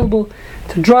Gentiles available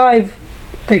to drive,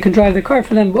 they can drive the car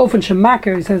for them. Often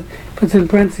Shemaker, he says, puts in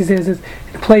parentheses, he says, in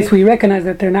a place where you recognize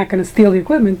that they're not going to steal the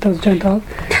equipment, those Gentiles.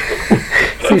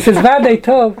 So he says, Vadei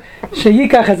Tov,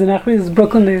 Sheyikach as an Achri, this is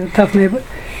Brooklyn, a tough neighbor.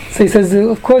 So he says,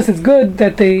 of course, it's good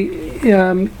that they,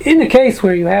 in a case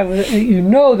where you have, you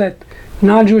know that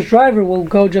non-Jewish driver will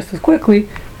go just as quickly,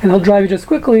 and he'll drive you just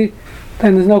quickly,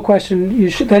 then there's no question. You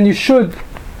should do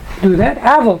that.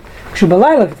 Avol,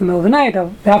 Kshubalayla, if it's the middle of the night,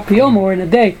 Yom or in a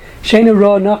day, Sheinu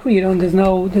Ro Nachri,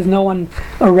 there's no one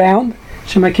around.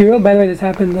 Shemakiro. By the way, this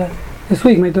happened this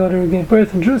week. My daughter gave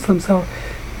birth in Jerusalem, so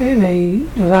it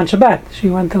was on Shabbat. She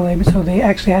went to labor, so they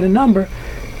actually had a number.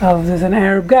 There's an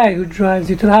Arab guy who drives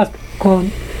you to the hospital. Call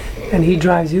him, and he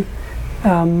drives you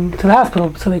to the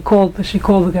hospital. So she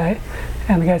called the guy,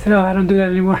 and the guy said, "Oh, I don't do that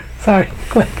anymore. Sorry."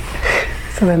 Click.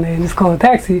 So then they just call a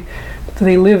taxi. So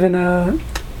they live in a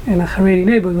Haredi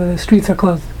neighborhood where the streets are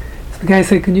closed. So the guy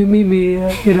said, "Can you meet me,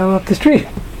 up the street?"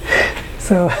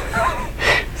 So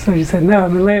she said, "No,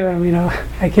 I'm in labor.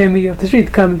 I can't meet you up the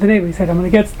street. Come to the neighborhood." He said, "I'm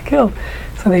going to get killed."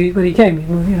 So when he came,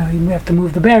 you have to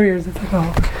move the barriers. It's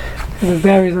like, there's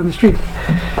barriers on the street.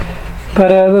 But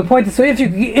the point is, so if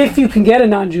you can get a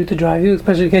non-Jew to drive you,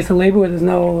 especially in case of labor where there's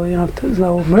no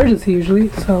emergency usually,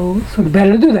 so the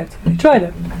better to do that. So they tried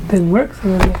it. It didn't work,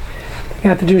 so they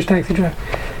got the Jewish taxi driver.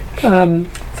 So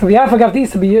we have forgot there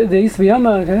used to be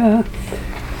Yoma.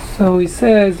 So he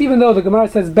says, even though the Gemara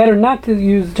says better not to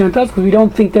use Gentiles because we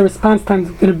don't think their response time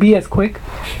is going to be as quick,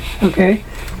 okay,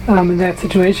 in that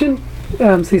situation.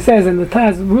 So he says, and the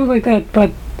Taz rules like that,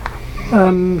 but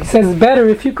he says it's better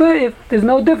if there's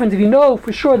no difference, if you know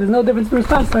for sure there's no difference in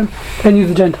response time, then use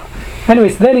the Gentile. Anyway,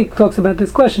 so then he talks about this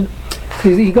question. So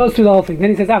he goes through the whole thing. Then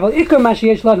he says, but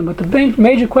the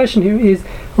major question here is,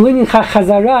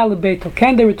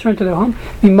 can they return to their home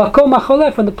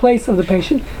from the place of the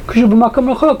patient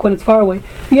when it's far away?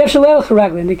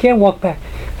 And they can't walk back.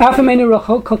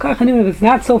 If it's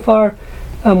not so far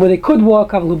where they could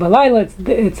walk,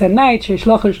 it's at night, this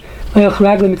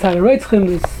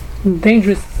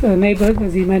dangerous neighborhood,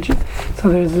 as he mentioned. So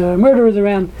there's murderers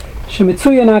around. To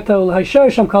stay there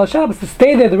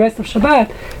the rest of Shabbat,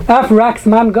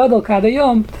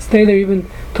 to stay there even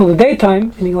till the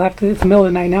daytime, and he'll have to, it's the middle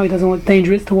of the night now, he doesn't want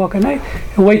dangerous to walk at night,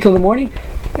 he'll wait till the morning.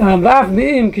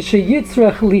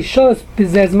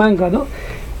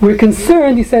 We're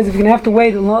concerned, he says, if you're going to have to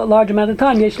wait a large amount of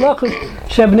time, his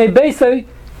Bnei Beisai,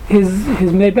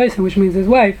 which means his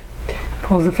wife,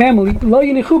 calls the family, they're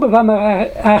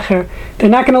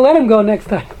not going to let him go next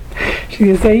time. She's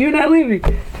going to say, you're not leaving.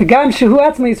 The Gam Shehu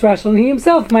Atzma Yisrael, and he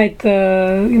himself might, be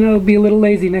a little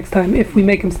lazy next time if we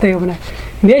make him stay overnight.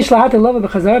 Do we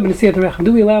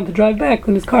allow him to drive back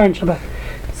in his car on Shabbat?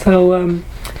 So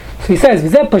So he says,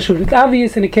 it's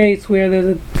obvious in a case where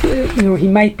there's he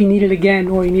might be needed again,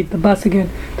 or he needs the bus again,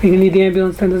 then you need the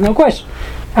ambulance, then there's no question.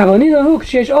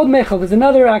 There's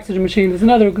another oxygen machine,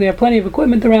 they have plenty of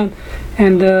equipment around,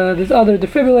 and there's other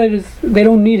defibrillators, they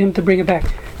don't need him to bring it back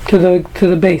to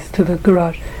the base, to the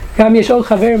garage. There's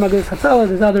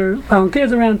other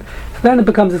volunteers around, so then it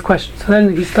becomes this question. So then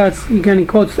he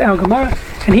quotes Al Gemara,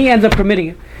 and he ends up permitting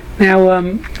it. Now,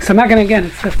 so I'm not going to, again,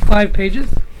 it's just 5 pages,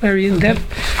 very in-depth,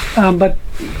 but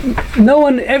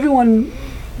everyone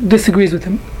disagrees with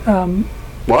him.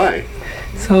 Why?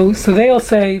 So they all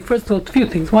say, first of all, a few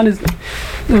things. One is,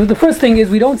 the first thing is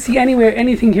we don't see anywhere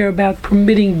anything here about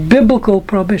permitting biblical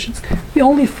prohibitions. We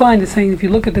only find it saying, if you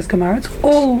look at this Gemara, it's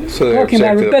all talking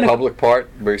about the rabbinical. public part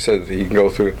where he says he can go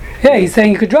through. Yeah, he's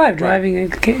saying you could drive. Driving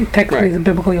technically is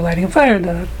biblical. You're lighting a fire,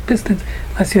 the pistons,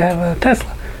 unless you have a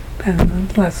Tesla, and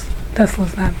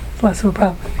Tesla's not less of a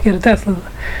problem. You get a Tesla,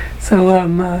 so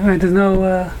there's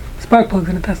no spark plugs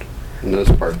in a Tesla. No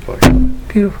spark plug.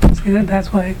 Beautiful. See,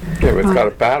 that's why. Yeah, but it's got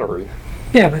a battery.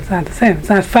 Yeah, but it's not the same. It's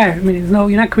not fire. I mean, you're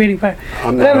not creating fire.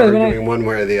 I'm not arguing one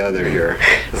way or the other here.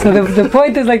 So the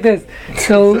point is like this.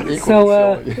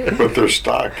 But their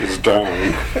stock is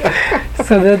down.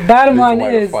 So the bottom line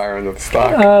is. Fire in the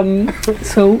stock.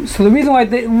 So the reason why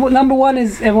number one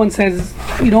is everyone says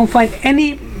you don't find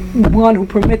anyone who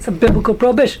permits a biblical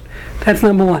prohibition. That's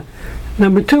number one.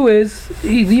 Number two is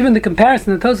even the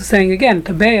comparison that Tosfos is saying again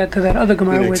to Be'ah, to that other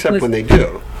Gemara. Except when they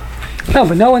do. No,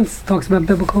 but no one talks about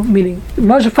biblical meaning.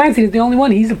 Moshe Feinstein is the only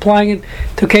one. He's applying it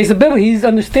to a case of biblical. He's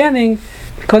understanding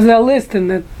because of that list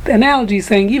and that analogy,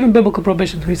 saying even biblical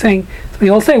prohibitions. We're saying, so we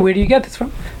all say, where do you get this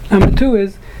from? Number two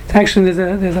is, it's actually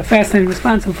there's a fascinating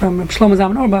response from Shlomo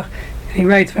Zalman Auerbach, and he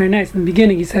writes very nice. In the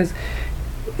beginning, he says,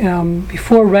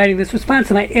 before writing this response,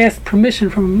 and I asked permission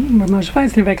from Moshe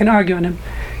Feinstein if I can argue on him.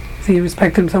 So he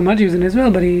respected him so much. He was in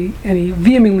Israel, but he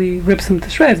vehemently rips him to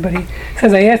shreds. But he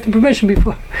says, I asked him permission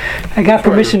before I got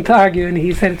permission to argue, and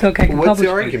he said it's okay. I can What's publish.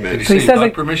 the argument? Did he say he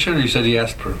got permission, or he said he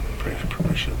asked for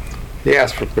permission? He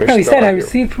asked for permission. No, he said I argue.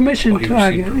 received permission to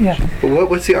argue. Permission. Yeah. Well,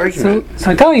 what's the argument? So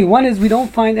I'm telling you, one is we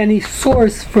don't find any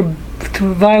source to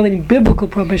violating biblical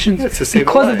prohibitions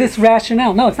because of this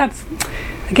rationale. No, it's not.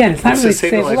 Again, it's not really to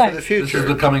save a life. For the future. This is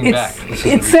the coming back.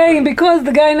 It's saying because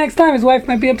the guy next time, his wife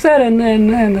might be upset, and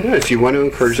if you want to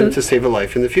encourage them to save a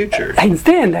life in the future. I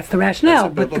understand that's the rationale,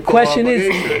 but the question is,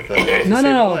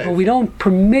 no. But we don't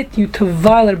permit you to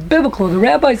violate biblical. The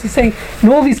rabbis is saying in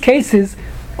all these cases,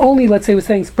 only let's say we're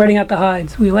saying spreading out the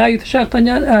hides. We allow you to spread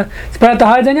out the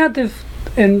hides on Yantif,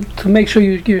 and to make sure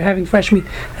you're having fresh meat.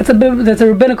 That's a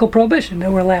rabbinical prohibition that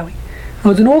we're allowing.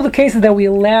 In all the cases that we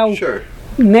allow. Sure.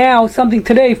 Now something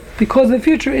today because of the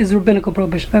future is rabbinical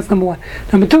prohibition. That's number one.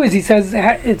 Number two is he says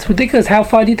it's ridiculous. How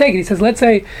far do you take it? He says, let's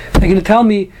say they're going to tell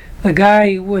me the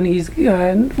guy when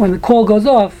the call goes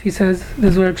off. He says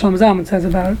this is what Shlomo Zalman says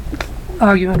about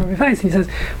arguing on Rabbi Feinstein. He says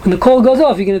when the call goes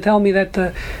off, you're going to tell me that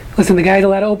the guy's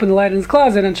allowed to open the light in his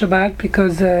closet on Shabbat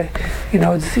because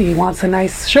he wants a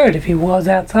nice shirt. If he was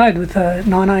outside with a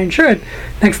non-iron shirt,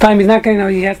 next time he's not going.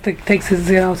 He has to take his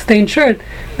stained shirt.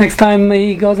 Next time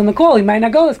he goes on the call, he might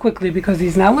not go as quickly because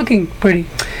he's not looking pretty.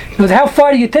 How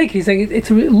far do you take it? He's saying it's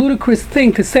a ludicrous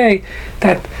thing to say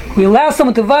that we allow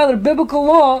someone to violate biblical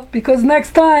law because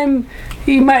next time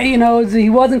he might, he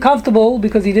wasn't comfortable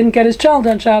because he didn't get his child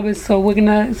on Shabbos.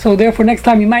 So therefore next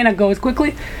time he might not go as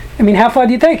quickly. I mean, how far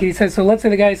do you take it? He says, so let's say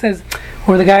the guy says,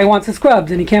 or the guy wants the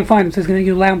scrubs and he can't find them, so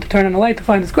you allow him to turn on the light to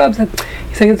find the scrubs. And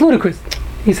he's saying it's ludicrous.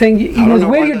 He's saying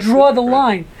where you draw the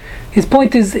line. His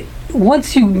point is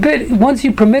once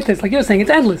you permit this, like you're saying,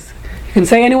 it's endless. You can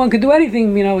say anyone could do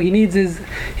anything.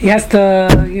 He has to.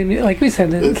 Like we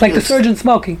said, it's like the surgeon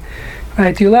smoking.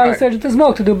 Right, you allow a surgeon to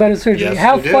smoke to do better surgery. Yes,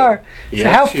 how far? Yes, so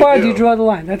how far do you draw the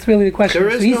line? That's really the question.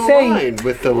 There is no line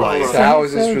with the line. So how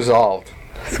is this resolved?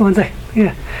 So one second.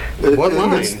 Yeah. What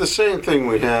line? It's the same thing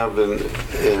we have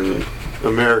in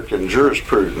American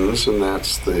jurisprudence, and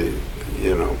that's the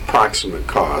proximate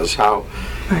cause. How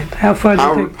far?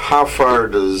 How far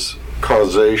does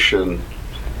causation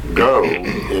go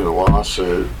in a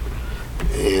lawsuit?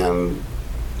 And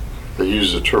they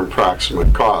use the term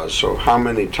proximate cause. So how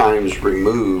many times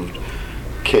removed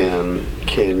can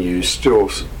you still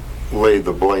lay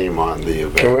the blame on the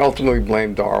event? Can we ultimately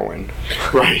blame Darwin?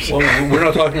 Right. Well, we're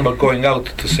not talking about going out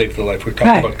to save the life. We're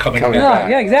talking about coming back.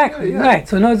 Yeah, exactly. Yeah. Right.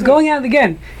 So no, it's going out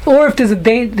again. Or if there's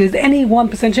any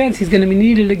 1% chance he's going to be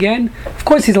needed again, of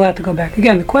course he's allowed to go back.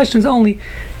 Again, the question is only,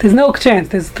 there's no chance.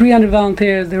 There's 300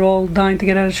 volunteers. They're all dying to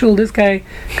get out of shul. This guy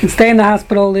can stay in the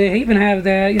hospital. They even have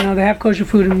they have kosher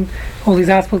food in all these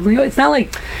hospitals. It's not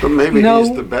like. But maybe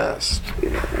he's the best.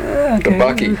 The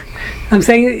Bucky. I'm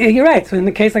saying you're right. So in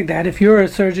the case like that, if you're a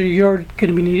surgeon, you're going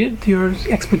to be needed. Your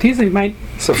expertise, you might.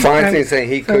 So Feinstein's saying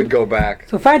he could go back.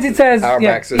 So Feinstein says,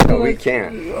 Auerbach says no, he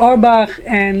can't. Auerbach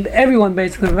and everyone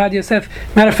basically, Rav Yosef.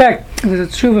 Matter of fact, there's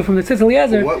a tshuva from the Tzitz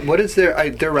Eliezer. What is their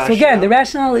rationale? So again, the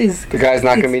rationale is the guy's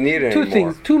not going to be needed two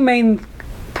anymore. Things, two main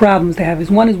problems they have is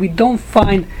one is we don't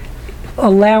find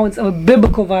allowance of a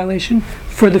biblical violation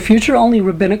for the future, only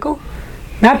rabbinical.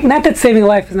 Not that saving a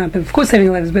life is not biblical. Of course saving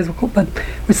a life is biblical, but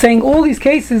we're saying all these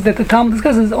cases that the Talmud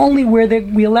discusses only where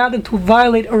we allow them to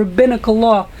violate a rabbinical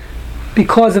law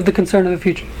because of the concern of the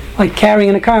future. Like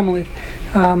carrying a carmelit.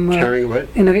 Carrying what?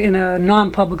 In a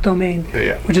non-public domain,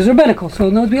 yeah. Which is rabbinical.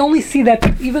 So no, we only see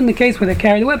that even the case where they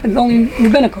carry the weapons, only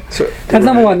rabbinical. So, that's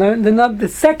number one. The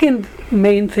second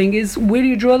main thing is where do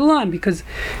you draw the line? Because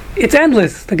it's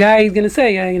endless. The guy is going to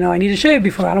say, I need a shave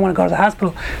before. I don't want to go to the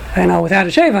hospital, without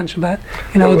a shave on Shabbat.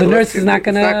 The nurse is not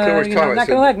going to. Not going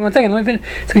to like. 1 second. Let me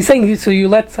finish. So he's saying,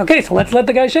 so let's let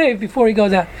the guy shave before he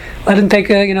goes out. Let him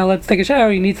let's take a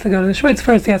shower. He needs to go to the schwitz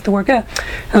first. He has to work out.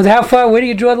 How far? Where do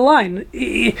you draw the line?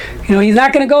 He's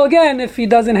not going to go again if he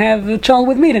doesn't have a cholent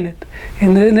with meat in it.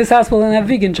 In this hospital, doesn't have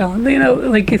vegan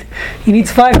cholent. He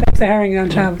needs 5 types of herring on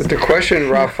Shabbos. But the question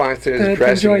Rav Feinstein is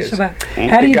addressing is,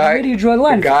 where do you draw the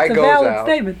line? It's a valid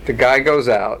statement. The guy goes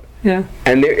out, and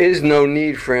there is no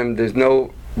need for him. There's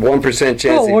no 1%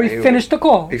 chance. Or he finished the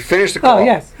call. He finished the call. Oh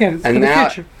yes. And for now, the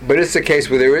future. But it's a case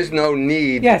where there is no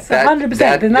need. Yes,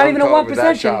 100%. There's not even a 1%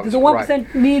 chance. There's a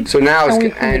 1% need. So now,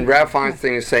 and Rav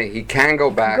Feinstein is saying he can go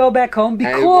back. Go back home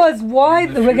because why?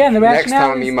 Again, the rationale. Next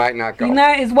time he might not go.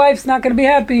 His wife's not going to be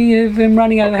happy of him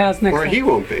running out of the house next time. Or he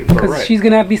won't be. Because she's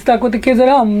going to be stuck with the kids at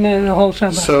home the whole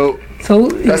Shabbat. So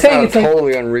that's not a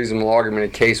totally unreasonable argument. A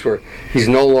case where he's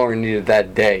no longer needed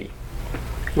that day.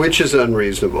 Which is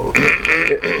unreasonable.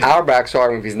 Auerbach's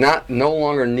argument, if he's no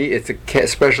longer needed, it's a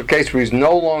special case where he's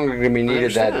no longer going to be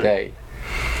needed that day.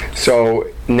 So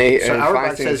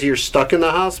Auerbach says you're stuck in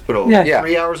the hospital,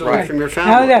 3 hours away from your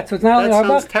family. So it's not that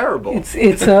sounds terrible.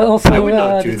 It's also I would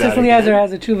not do that. Tzitz Eliezer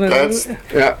has a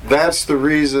tshuva. That's the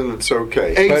reason it's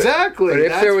okay. Exactly. But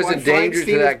if there was a danger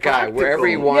to that guy, wherever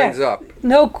he winds up.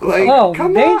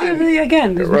 Come danger on.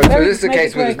 Again. So this is the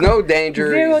case where there's no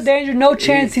danger. Zero danger, no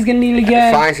chance he's going to need it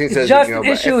again. It's just an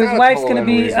issue his wife's going to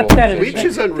be upset at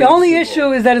him. The only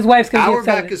issue is that his wife's going to be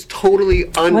upset. Auerbach is totally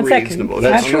unreasonable.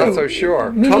 That's true. I'm not so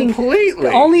sure. Completely.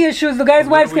 The only issue is the guy's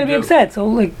wife's going to be upset.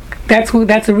 So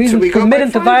that's a reason to commit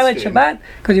him to violate Shabbat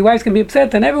because your wife's going to be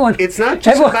upset. Then everyone. It's not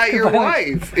just about your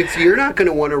wife. You're not going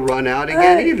to want to run out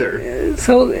again either.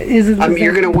 So is it?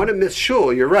 You're going to want to miss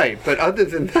shul. You're right, but other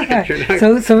than that, you're not.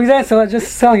 So I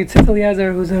just telling you, Tzitz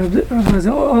Eliezer, who's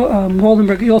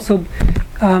Oldenburg, he also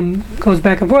goes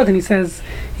back and forth, and he says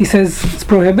it's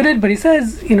prohibited, but he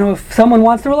says, if someone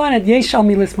wants to rely on it, yesh al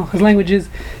mi lismach. His language is,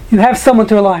 you have someone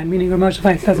to rely on, meaning Rav Moshe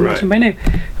Feinstein doesn't mention by name.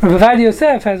 Rav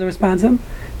Yosef has a response.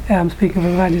 I'm speaking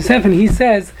of Rav Yosef, and he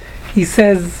says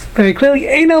very clearly,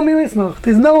 ein al mi lismach.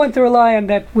 There's no one to rely on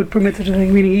that would permit such a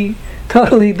thing, meaning he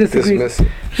totally disagrees.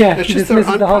 He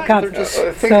dismisses the whole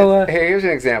concept. Here's an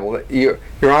example. You're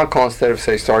on call instead of,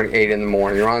 say, starting 8 in the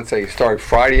morning. You're on, say, starting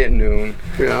Friday at noon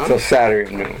till Saturday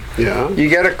at noon. Yeah. You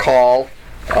get a call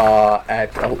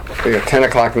at 10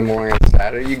 o'clock in the morning on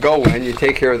Saturday. You go in, you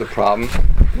take care of the problem,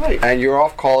 and you're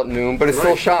off call at noon, but it's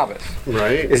still Shabbos.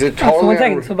 Right. Is it totally...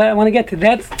 But I want to get to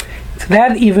that. So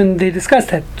that even, they discussed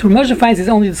that. Rav Moshe Feinstein is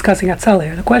only discussing Atzal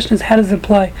here. The question is, how does it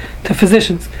apply to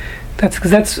physicians?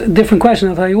 That's a different question.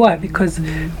 I'll tell you why. Because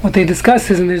what they discuss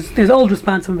is, and there's old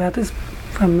response about this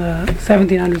from the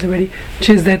 1700s already, which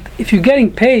is that if you're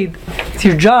getting paid, it's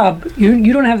your job.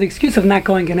 You don't have the excuse of not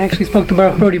going. And I actually spoke to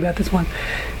Baruch Brody about this one,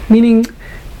 meaning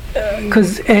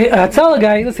because a Hatzalah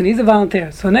guy, listen, he's a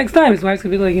volunteer. So next time his wife's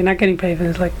gonna be like, "You're not getting paid for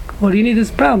this." Like, what do you need?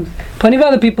 This problem. Plenty of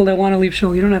other people that want to leave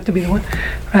shul. You don't have to be the one,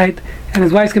 right? And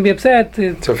his wife's gonna be upset.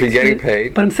 So if you're getting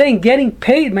paid, but I'm saying getting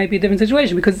paid might be a different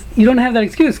situation because you don't have that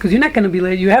excuse because you're not gonna be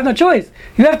late. You have no choice.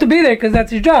 You have to be there because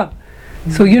that's your job.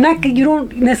 So you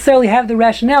don't necessarily have the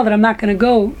rationale that I'm not gonna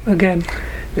go again.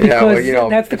 Because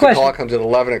that's the question. The call comes at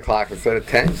 11 o'clock instead of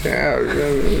 10.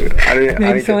 I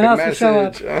didn't someone else will show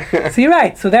up. So you're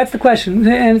right. So that's the question,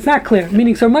 and it's not clear.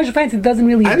 Meaning, so Rav Moshe Feinstein doesn't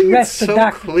really address the doctor.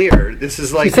 I think it's so clear. This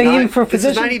is like even for this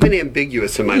is not even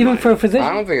ambiguous in my mind. Even for a physician,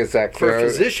 I don't think it's that clear. For a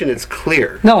physician, it's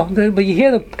clear. No, but you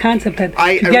hear the concept that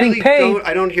you're getting paid.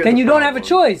 I don't hear. Then you don't have a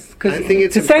choice because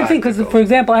it's the same thing. Because, for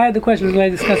example, I had the question that I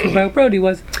discussed with Baruch Brody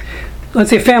was, let's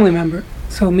say, a family member.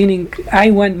 So meaning I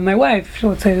went with my wife,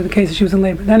 let's say the case that she was in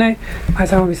labor. Then I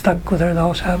said I want to be stuck with her the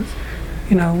whole Shabbos.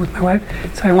 with my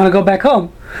wife. So I want to go back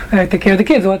home. I take care of the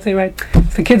kids. Let's say, right,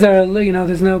 if the kids are,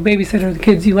 there's no babysitter. The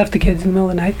kids, you left the kids in the middle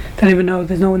of the night. Don't even know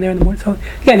there's no one there in the morning. So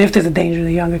again, if there's a danger,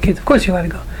 the younger kids, of course you let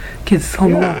it go. Kids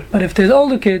home alone. But if there's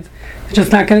older kids, it's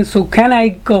just not gonna. So can I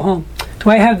go home? Do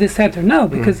I have this heter? No,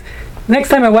 because next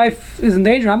time my wife is in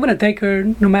danger, I'm gonna take her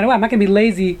no matter what. I'm not gonna be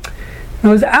lazy.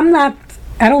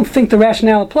 I don't think the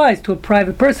rationale applies to a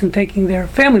private person taking their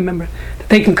family member. That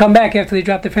they can come back after they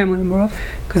drop their family member off,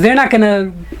 because they're not going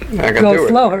to go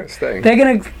slower. They're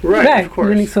going to right. Of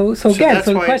course. So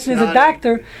the question is, a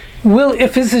doctor will,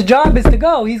 if his job is to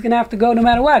go, he's going to have to go no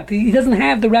matter what. He doesn't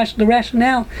have the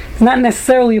rationale. It's not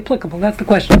necessarily applicable. That's the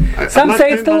question. Some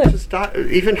say it's to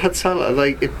live. Even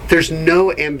Hatzalah, there's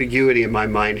no ambiguity in my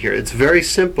mind here. It's very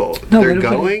simple. They're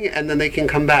going, and then they can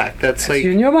come back. That's like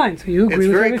in your mind. So you agree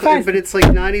with very clear, but it's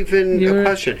like not even a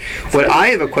question. What I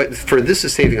have a question for, this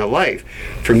is saving a life.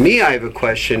 For me, I have a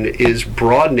question is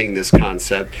broadening this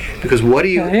concept, because what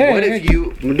if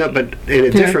you but in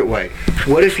a different way.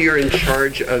 What if you're in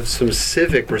charge of some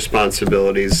civic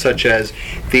responsibilities, such as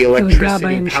the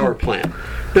electricity power plant?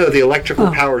 No, the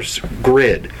electrical power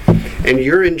grid. And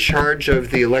you're in charge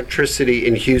of the electricity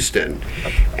in Houston,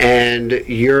 and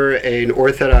you're an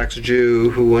Orthodox Jew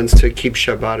who wants to keep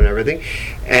Shabbat and everything.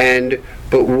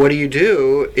 But what do you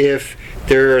do if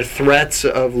there are threats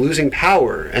of losing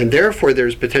power, and therefore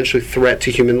there's potentially threat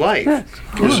to human life?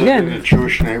 Is it in a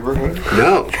Jewish neighborhood?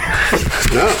 No.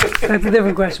 That's a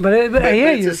different question, but I hear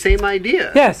it's you. the same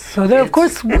idea. Yes, so there, of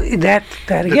course, that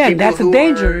again, that's a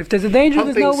danger. If there's a danger,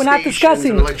 we're not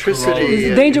discussing. Electricity.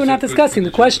 There's a danger we're not discussing.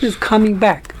 The question is coming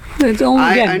back. It's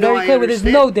only, again, very clear, but there's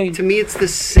no danger. To me, it's the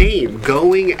same,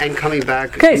 going and coming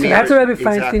back. Okay, so that's what Rabbi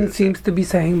Feinstein seems to be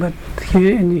saying, but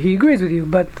he agrees with you,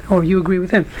 or you agree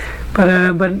with him.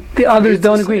 But the others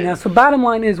don't agree. Now, so bottom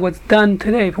line is, what's done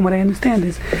today, from what I understand,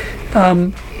 is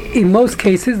in most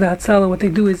cases, the Hatzalah, what they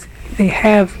do is they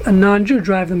have a non-Jew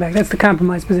drive them back. That's the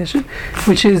compromise position,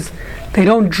 which is they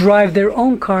don't drive their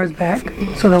own cars back,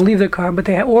 so they'll leave their car, but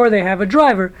they have a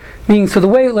driver. Meaning, so the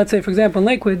way, let's say, for example, in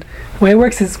Lakewood, the way it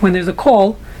works is when there's a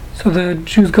call, so the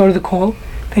Jews go to the call,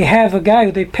 they have a guy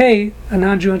who they pay, a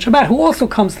non-Jew on Shabbat, who also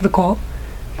comes to the call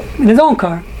in his own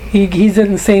car. He's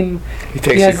in the same. He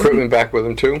takes the equipment back with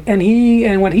him too.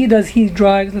 And what he does, he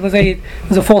drives. Let's say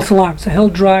there's a false alarm, so he'll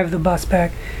drive the bus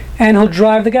back, and he'll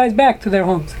drive the guys back to their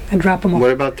homes and drop them off.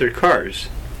 What about their cars?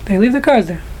 They leave their cars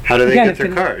there. How do they get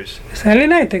their cars? Saturday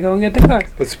night they go and get their cars.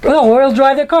 Or he'll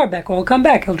drive their car back, or he'll come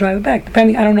back. He'll drive it back,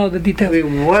 depending. I don't know the details. I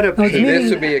mean, what a pain. This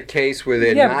would be a case where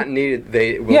they're not needed.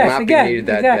 They will not be needed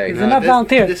that day. They're not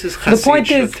volunteers. This is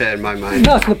Chassid in my mind.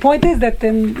 No, so the point is that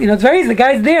then it's very easy. The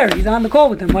guy's there. He's on the call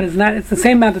with them. What is not? It's the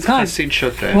same amount of time. Chassid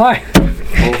Shoteh. Why?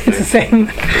 It's the same.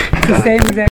 It's the same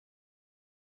exact.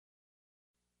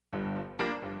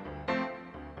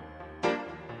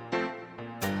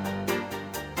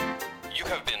 You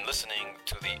have been listening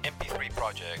to the MP3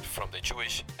 project from the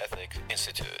Jewish Ethics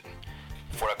Institute.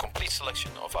 For a complete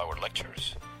selection of our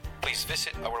lectures, please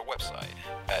visit our website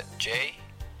at j-ethics.org.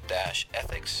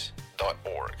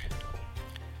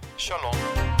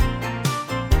 Shalom.